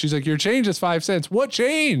much? She's like, your change is 5 cents. What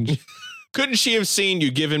change? Couldn't she have seen you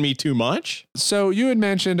giving me too much? So you had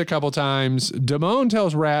mentioned a couple times, Damone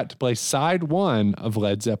tells Rat to play side 1 of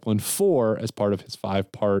Led Zeppelin 4 as part of his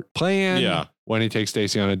 5-part plan. Yeah. When he takes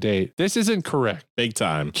Stacy on a date. This isn't correct. Big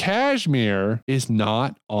time. Kashmir is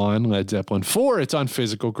not on Led Zeppelin 4. It's on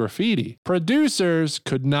Physical Graffiti. Producers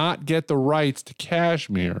could not get the rights to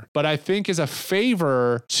Kashmir, but I think as a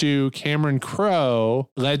favor to Cameron Crowe,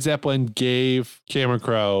 Led Zeppelin gave Cameron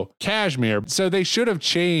Crowe Kashmir. So they should have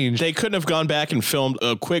changed. They couldn't have gone back and filmed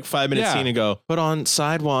a quick 5-minute scene and go, put on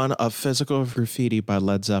side 1 of Physical Graffiti by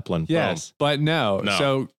Led Zeppelin. Yes, Boom. but no.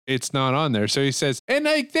 So it's not on there. So he says, and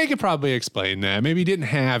they could probably explain that. Maybe he didn't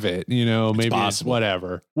have it, you know, maybe it's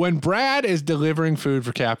whatever. When Brad is delivering food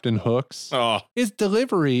for Captain Hooks, his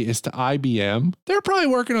delivery is to IBM. They're probably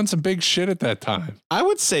working on some big shit at that time. I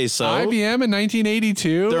would say so. IBM in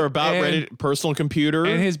 1982. They're about ready, personal computer.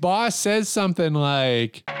 And his boss says something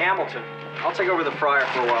like, Hamilton, I'll take over the fryer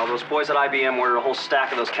for a while. Those boys at IBM ordered a whole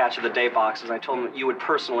stack of those catch of the day boxes. I told them that you would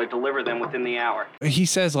personally deliver them within the hour. He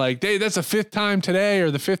says like, that's the 5th time today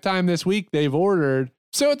or the 5th time this week they've ordered.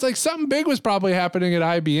 So it's like something big was probably happening at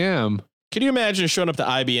IBM. Can you imagine showing up to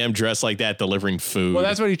IBM dressed like that, delivering food? Well,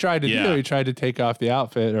 that's what he tried to do. He tried to take off the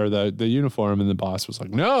outfit or the uniform, and the boss was like,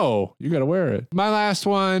 no, you got to wear it. My last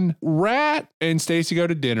one, Rat and Stacy go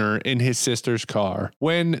to dinner in his sister's car.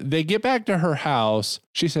 When they get back to her house,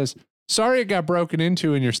 she says, sorry it got broken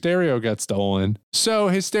into and your stereo got stolen. So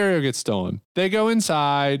his stereo gets stolen. They go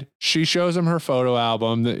inside. She shows him her photo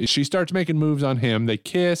album. She starts making moves on him. They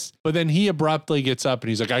kiss, but then he abruptly gets up and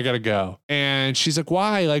he's like, I gotta go. And she's like,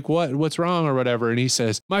 why? Like, what's wrong or whatever? And he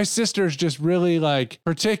says, my sister's just really like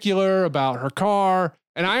particular about her car.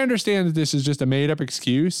 And I understand that this is just a made up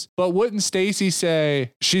excuse, but wouldn't Stacy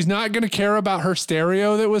say she's not going to care about her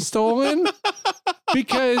stereo that was stolen?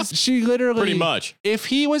 Because she literally, pretty much, if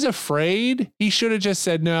he was afraid, he should have just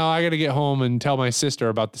said, no, I got to get home and tell my sister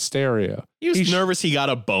about the stereo. He was nervous. He got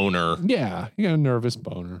a boner. Yeah, he got a nervous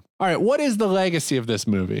boner. All right. What is the legacy of this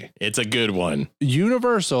movie? It's a good one.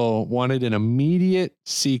 Universal wanted an immediate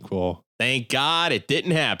sequel. Thank God it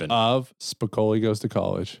didn't happen. Of Spicoli Goes to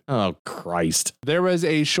College. Oh, Christ. There was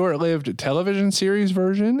a short-lived television series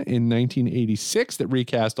version in 1986 that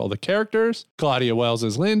recast all the characters. Claudia Wells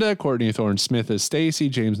as Linda, Courtney Thorne-Smith as Stacy,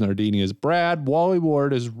 James Nardini as Brad, Wally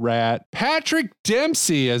Ward as Rat, Patrick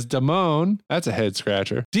Dempsey as Damone. That's a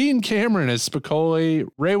head-scratcher. Dean Cameron as Spicoli,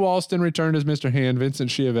 Ray Walston returned as Mr. Hand,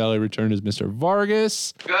 Vincent Schiavelli returned as Mr.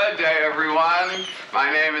 Vargas. Good day, everyone.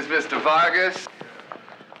 My name is Mr. Vargas.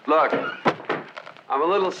 Look, I'm a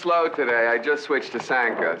little slow today. I just switched to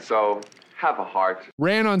Sanka, so have a heart.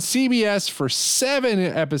 Ran on CBS for 7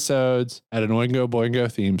 episodes, had an Oingo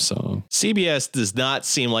Boingo theme song. CBS does not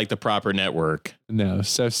seem like the proper network. No,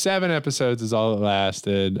 so 7 episodes is all it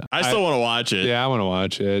lasted. I still want to watch it. Yeah, I want to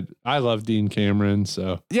watch it. I love Dean Cameron,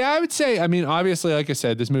 so. Yeah, I would say, I mean, obviously, like I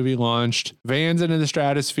said, this movie launched Vans into the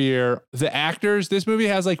stratosphere. The actors, this movie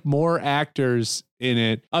has like more actors in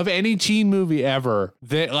it of any teen movie ever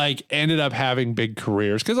that like ended up having big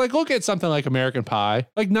careers. Cause like, look at something like American Pie.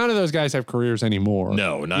 Like none of those guys have careers anymore.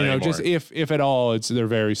 No, not anymore. Just if at all, they're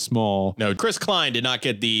very small. No, Chris Klein did not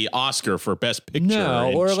get the Oscar for Best Picture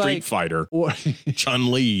in Street Fighter. Or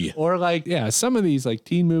Chun-Li. Or like, yeah, some of these like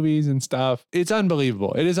teen movies and stuff. It's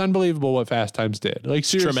unbelievable. It is unbelievable what Fast Times did. Like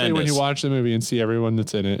seriously, Tremendous. When you watch the movie and see everyone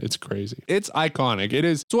that's in it, it's crazy. It's iconic.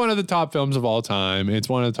 It's one of the top films of all time. It's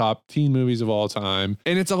one of the top teen movies of all time.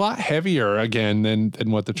 And it's a lot heavier again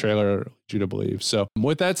than what the trailer leads you to believe. So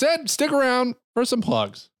with that said, stick around for some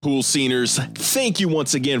plugs. Pool Sceners, thank you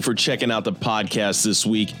once again for checking out the podcast this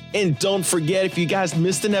week. And don't forget, if you guys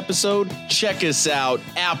missed an episode, check us out,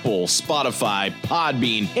 Apple, Spotify,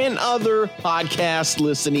 Podbean, and other podcast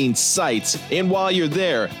listening sites. And while you're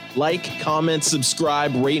there, like, comment,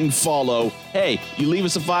 subscribe, rate, and follow. Hey, you leave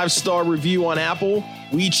us a 5-star review on Apple,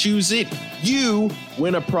 we choose it, you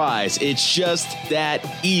win a prize. It's just that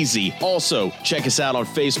easy. Also, check us out on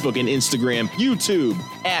Facebook and Instagram, YouTube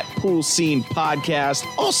at Pool Scene Podcast.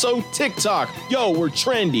 Also, TikTok. Yo, we're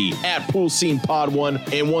trendy at Pool Scene Pod 1.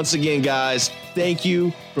 And once again, guys, thank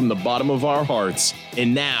you from the bottom of our hearts.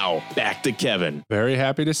 And now, back to Kevin. Very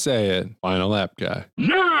happy to say it. Final lap guy.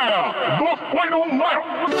 Yeah! The final lap!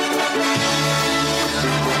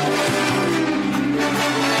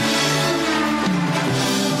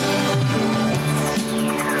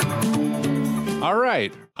 All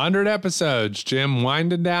right, 100 episodes. Jim,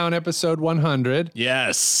 winding down episode 100.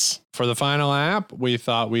 Yes. For the final lap, we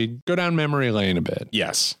thought we'd go down memory lane a bit.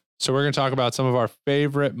 Yes. So we're going to talk about some of our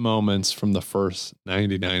favorite moments from the first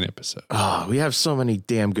 99 episodes. Oh, we have so many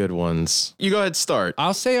damn good ones. You go ahead, start.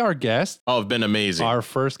 I'll say our guest. Oh, it's been amazing. Our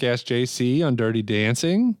first guest, JC, on Dirty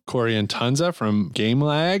Dancing. Corey and Tunza from Game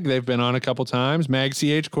Lag. They've been on a couple times. Mag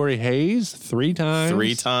CH, Corey Hayes, 3 times.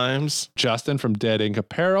 3 times. Justin from Dead Ink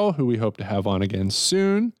Apparel, who we hope to have on again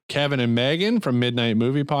soon. Kevin and Megan from Midnight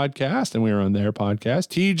Movie Podcast, and we were on their podcast.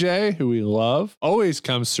 TJ, who we love, always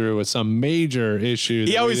comes through with some major issue.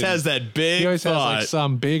 He always has that big He always thought. has like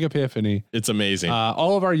some big epiphany. It's amazing.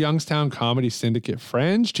 All of our Youngstown Comedy Syndicate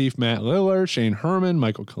friends, Chief Matt Lillard, Shane Herman,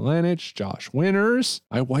 Michael Kalenich, Josh Winters.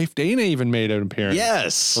 My wife Dana even made an appearance.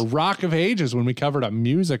 Yes. For Rock of Ages when we covered a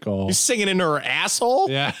musical. You're singing into her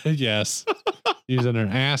asshole? Yeah, yes. Using her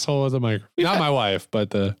asshole as a microphone. Not my wife, but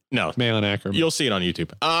the Malin Ackerman. You'll see it on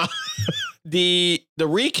YouTube. The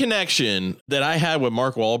reconnection that I had with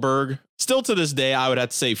Mark Wahlberg, still to this day, I would have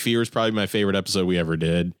to say Fear is probably my favorite episode we ever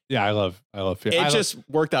did. Yeah, I love Fear. It just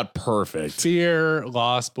worked out perfect. Fear,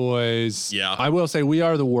 Lost Boys. Yeah. I will say We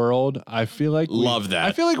Are the World. I feel like Love that.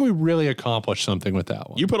 I feel like we really accomplished something with that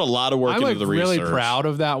one. You put a lot of work I'm into the really research. proud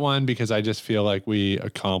of that one because I just feel like we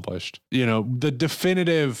accomplished, the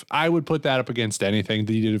definitive, I would put that up against anything,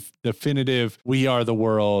 the definitive We Are the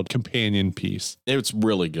World companion piece. It's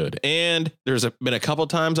really good. And there's been a couple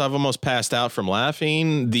times I've almost passed out from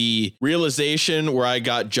laughing. The realization where I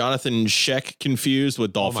got Jonathan Sheck confused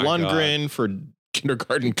with Dolph Lundgren for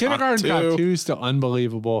Kindergarten Kindergarten Cop 2 is still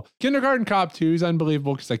unbelievable. Kindergarten Cop 2 is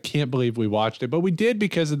unbelievable because I can't believe we watched it, but we did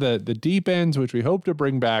because of the deep ends, which we hope to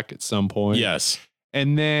bring back at some point. Yes.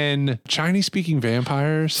 And then Chinese speaking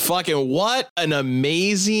vampires. Fucking what an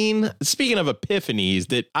amazing, speaking of epiphanies,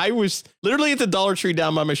 that I was literally at the Dollar Tree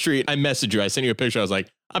down by my street. I messaged you. I sent you a picture. I was like,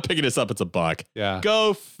 I'm picking this up. It's $1. Yeah.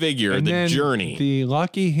 Go figure. And the then journey. The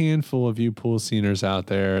lucky handful of you pool sceners out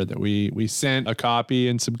there that we sent a copy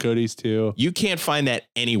and some goodies to. You can't find that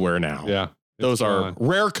anywhere now. Yeah. Those are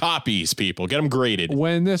rare copies, people. Get them graded.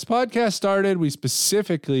 When this podcast started, we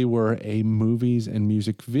specifically were a movies and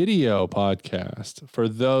music video podcast. For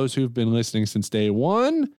those who've been listening since day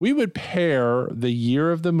one, we would pair the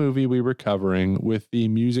year of the movie we were covering with the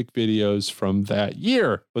music videos from that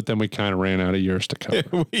year. But then we kind of ran out of years to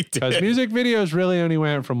cover. We did. Because music videos really only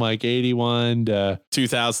went from like 81 to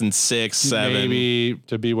 2006, 7. Maybe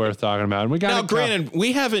to be worth talking about. And we got now, granted,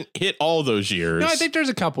 we haven't hit all those years. No, I think there's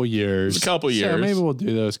a couple years. There's a couple years. So maybe we'll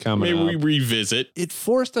do those coming up. Maybe we revisit. It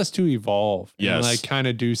forced us to evolve. Yes. And like kind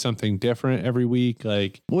of do something different every week,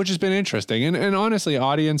 like, which has been interesting. And honestly,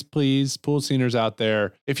 audience, please, pool sceners out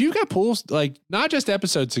there, if you've got pools, like not just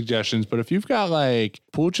episode suggestions, but if you've got like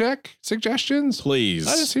pool check suggestions, please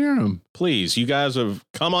let us hear them. Please, you guys have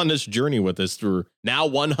come on this journey with us through now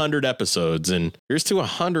 100 episodes, and here's to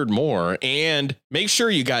 100 more. And make sure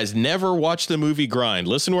you guys never watch the movie Grind.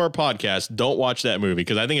 Listen to our podcast. Don't watch that movie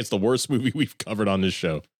because I think it's the worst movie we've covered on this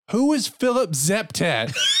show. Who is Philip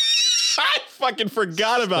Zeptat? I fucking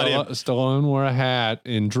forgot about him. Stallone wore a hat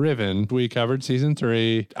in Driven. We covered season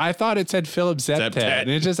 3. I thought it said Philip Zeptat, and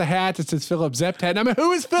it's just a hat that says Philip Zeptat. And I'm like,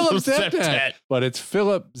 who is Philip Zeptat? But it's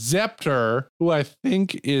Philip Zepter, who I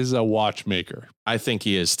think is a watchmaker. I think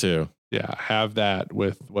he is too. Yeah, have that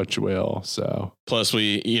with what you will. So plus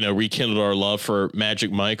we, rekindled our love for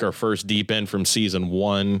Magic Mike, our first deep end from season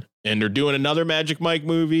 1. And they're doing another Magic Mike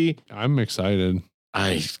movie. I'm excited.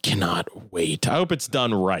 I cannot wait. I hope it's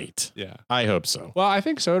done right. Yeah. I hope so. Well, I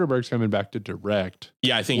think Soderbergh's coming back to direct.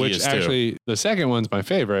 Yeah, I think he is actually, too. The second one's my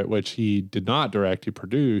favorite, which he did not direct, he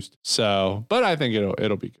produced. So, but I think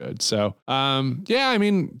it'll be good. So, yeah, I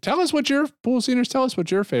mean, tell us what your pool sceners, tell us what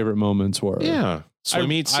your favorite moments were. Yeah. Swim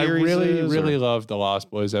Meet series. I really loved the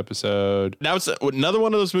Lost Boys episode. That was another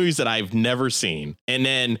one of those movies that I've never seen. And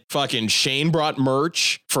then fucking Shane brought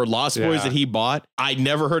merch for Lost Boys that he bought. I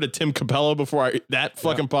never heard of Tim Capello before that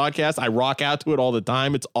fucking podcast. I rock out to it all the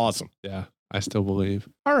time. It's awesome. Yeah. I still believe.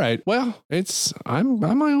 All right. Well, I'm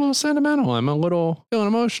a little sentimental. I'm a little feeling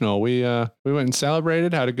emotional. We went and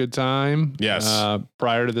celebrated, had a good time. Yes.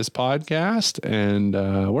 Prior to this podcast, and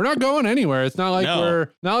we're not going anywhere. It's not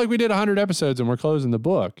like we did 100 episodes and we're closing the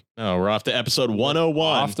book. No, we're off to episode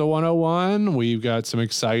 101. Off to 101. We've got some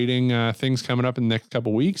exciting things coming up in the next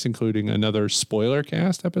couple weeks, including another spoiler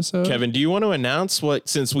cast episode. Kevin, do you want to announce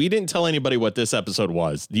since we didn't tell anybody what this episode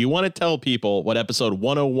was, do you want to tell people what episode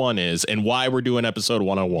 101 is and why we're doing episode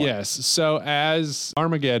 101? Yes. So as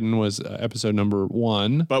Armageddon was episode number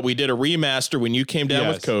 1. But we did a remaster when you came down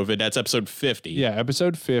with COVID. That's episode 50. Yeah,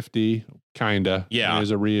 episode 50. Kinda. Yeah.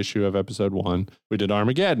 There's a reissue of episode 1. We did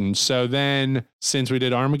Armageddon. So then, since we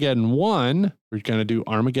did Armageddon 1, we're going to do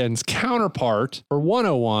Armageddon's counterpart for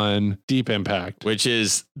 101, Deep Impact. Which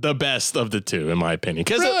is the best of the two, in my opinion.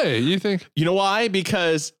 Really? You think? You know why?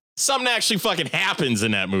 Because something actually fucking happens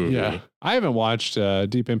in that movie. Yeah. I haven't watched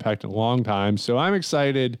Deep Impact in a long time, so I'm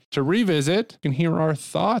excited to revisit and hear our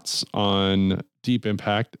thoughts on Deep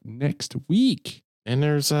Impact next week. And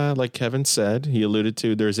there's, like Kevin said, he alluded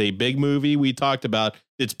to, there's a big movie we talked about.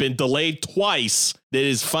 It's been delayed twice that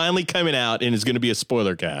is finally coming out and is going to be a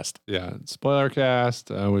spoiler cast. Yeah, spoiler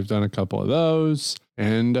cast. We've done a couple of those.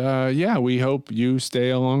 And we hope you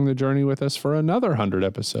stay along the journey with us for another 100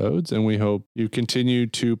 episodes. And we hope you continue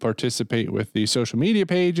to participate with the social media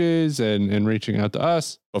pages and reaching out to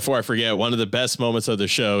us. Before I forget, one of the best moments of the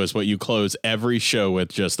show is what you close every show with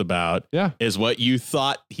just about. Yeah. Is what you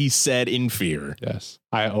thought he said in Fear. Yes.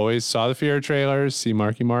 I always saw the Fear trailers, see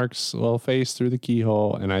Marky Mark's little face through the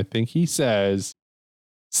keyhole. And I think he says,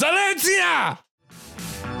 Silencia!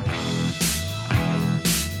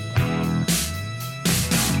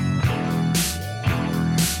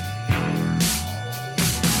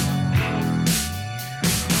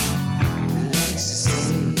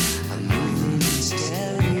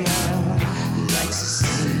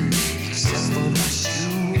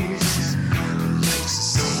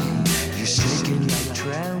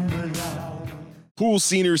 Pool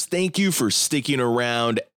Sceners, thank you for sticking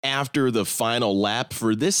around after the final lap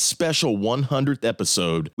for this special 100th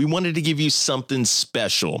episode. We wanted to give you something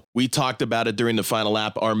special. We talked about it during the final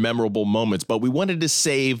lap, our memorable moments, but we wanted to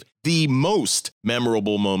save the most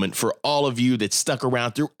memorable moment for all of you that stuck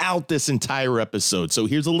around throughout this entire episode. So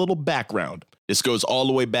here's a little background. This goes all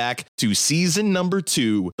the way back to season number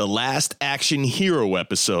 2, the Last Action Hero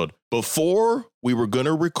episode. Before we were going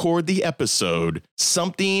to record the episode,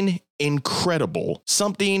 something incredible,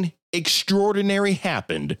 something extraordinary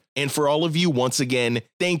happened. And for all of you, once again,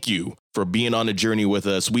 thank you for being on a journey with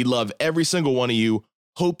us. We love every single one of you.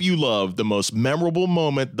 Hope you love the most memorable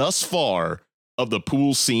moment thus far of the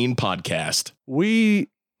Pool Scene Podcast. We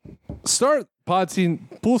start Pool Scene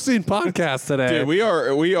Podcast today. Dude, we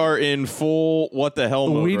are in full what the hell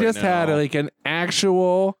mode. We right just now. had like an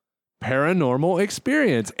actual paranormal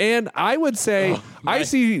experience. And I would say I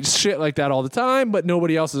see shit like that all the time, but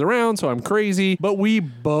nobody else is around, so I'm crazy. But we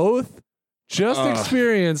both just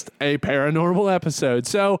experienced a paranormal episode.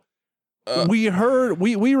 So we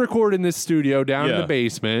record in this studio down in the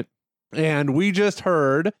basement, and we just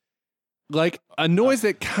heard like a noise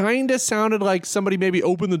that kind of sounded like somebody maybe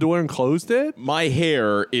opened the door and closed it. My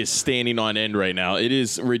hair is standing on end right now. It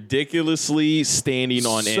is ridiculously standing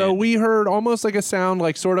on end. So we heard almost like a sound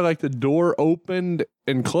like sort of like the door opened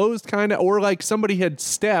and closed kind of, or like somebody had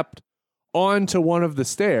stepped onto one of the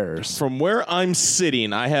stairs. From where I'm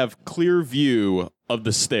sitting, I have clear view of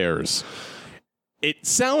the stairs. It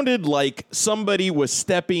sounded like somebody was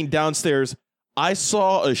stepping downstairs. I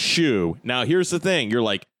saw a shoe. Now, here's the thing. You're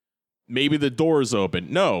like, maybe the door is open.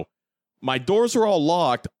 No, my doors are all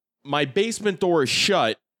locked. My basement door is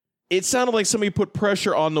shut. It sounded like somebody put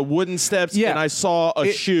pressure on the wooden steps, and I saw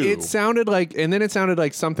a shoe. It sounded like, and then it sounded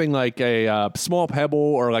like something like a small pebble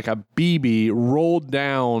or like a BB rolled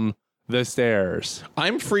down the stairs.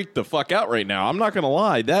 I'm freaked the fuck out right now. I'm not going to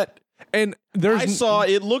lie.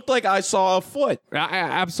 It looked like I saw a foot. I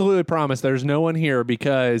absolutely promise there's no one here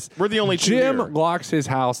because we're the only two Jim here. Locks his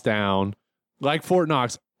house down like Fort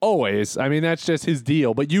Knox. Always. I mean, that's just his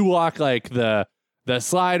deal. But you lock like the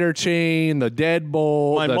slider chain, the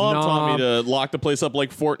deadbolt. My mom taught me to lock the place up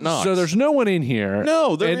like Fort Knox. So there's no one in here.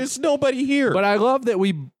 No, there is nobody here. But I love that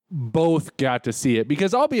we both got to see it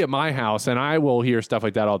because I'll be at my house and I will hear stuff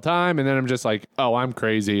like that all the time. And then I'm just like, oh, I'm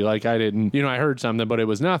crazy. Like I didn't, I heard something, but it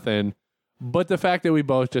was nothing. But the fact that we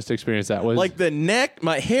both just experienced that was like the neck,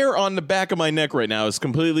 my hair on the back of my neck right now is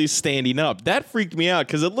completely standing up. That freaked me out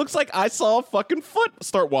because it looks like I saw a fucking foot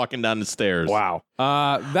start walking down the stairs. Wow.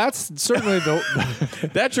 That's certainly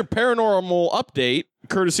that's your paranormal update,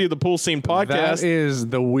 courtesy of the Pool Scene Podcast. That is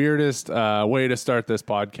the weirdest way to start this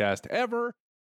podcast ever.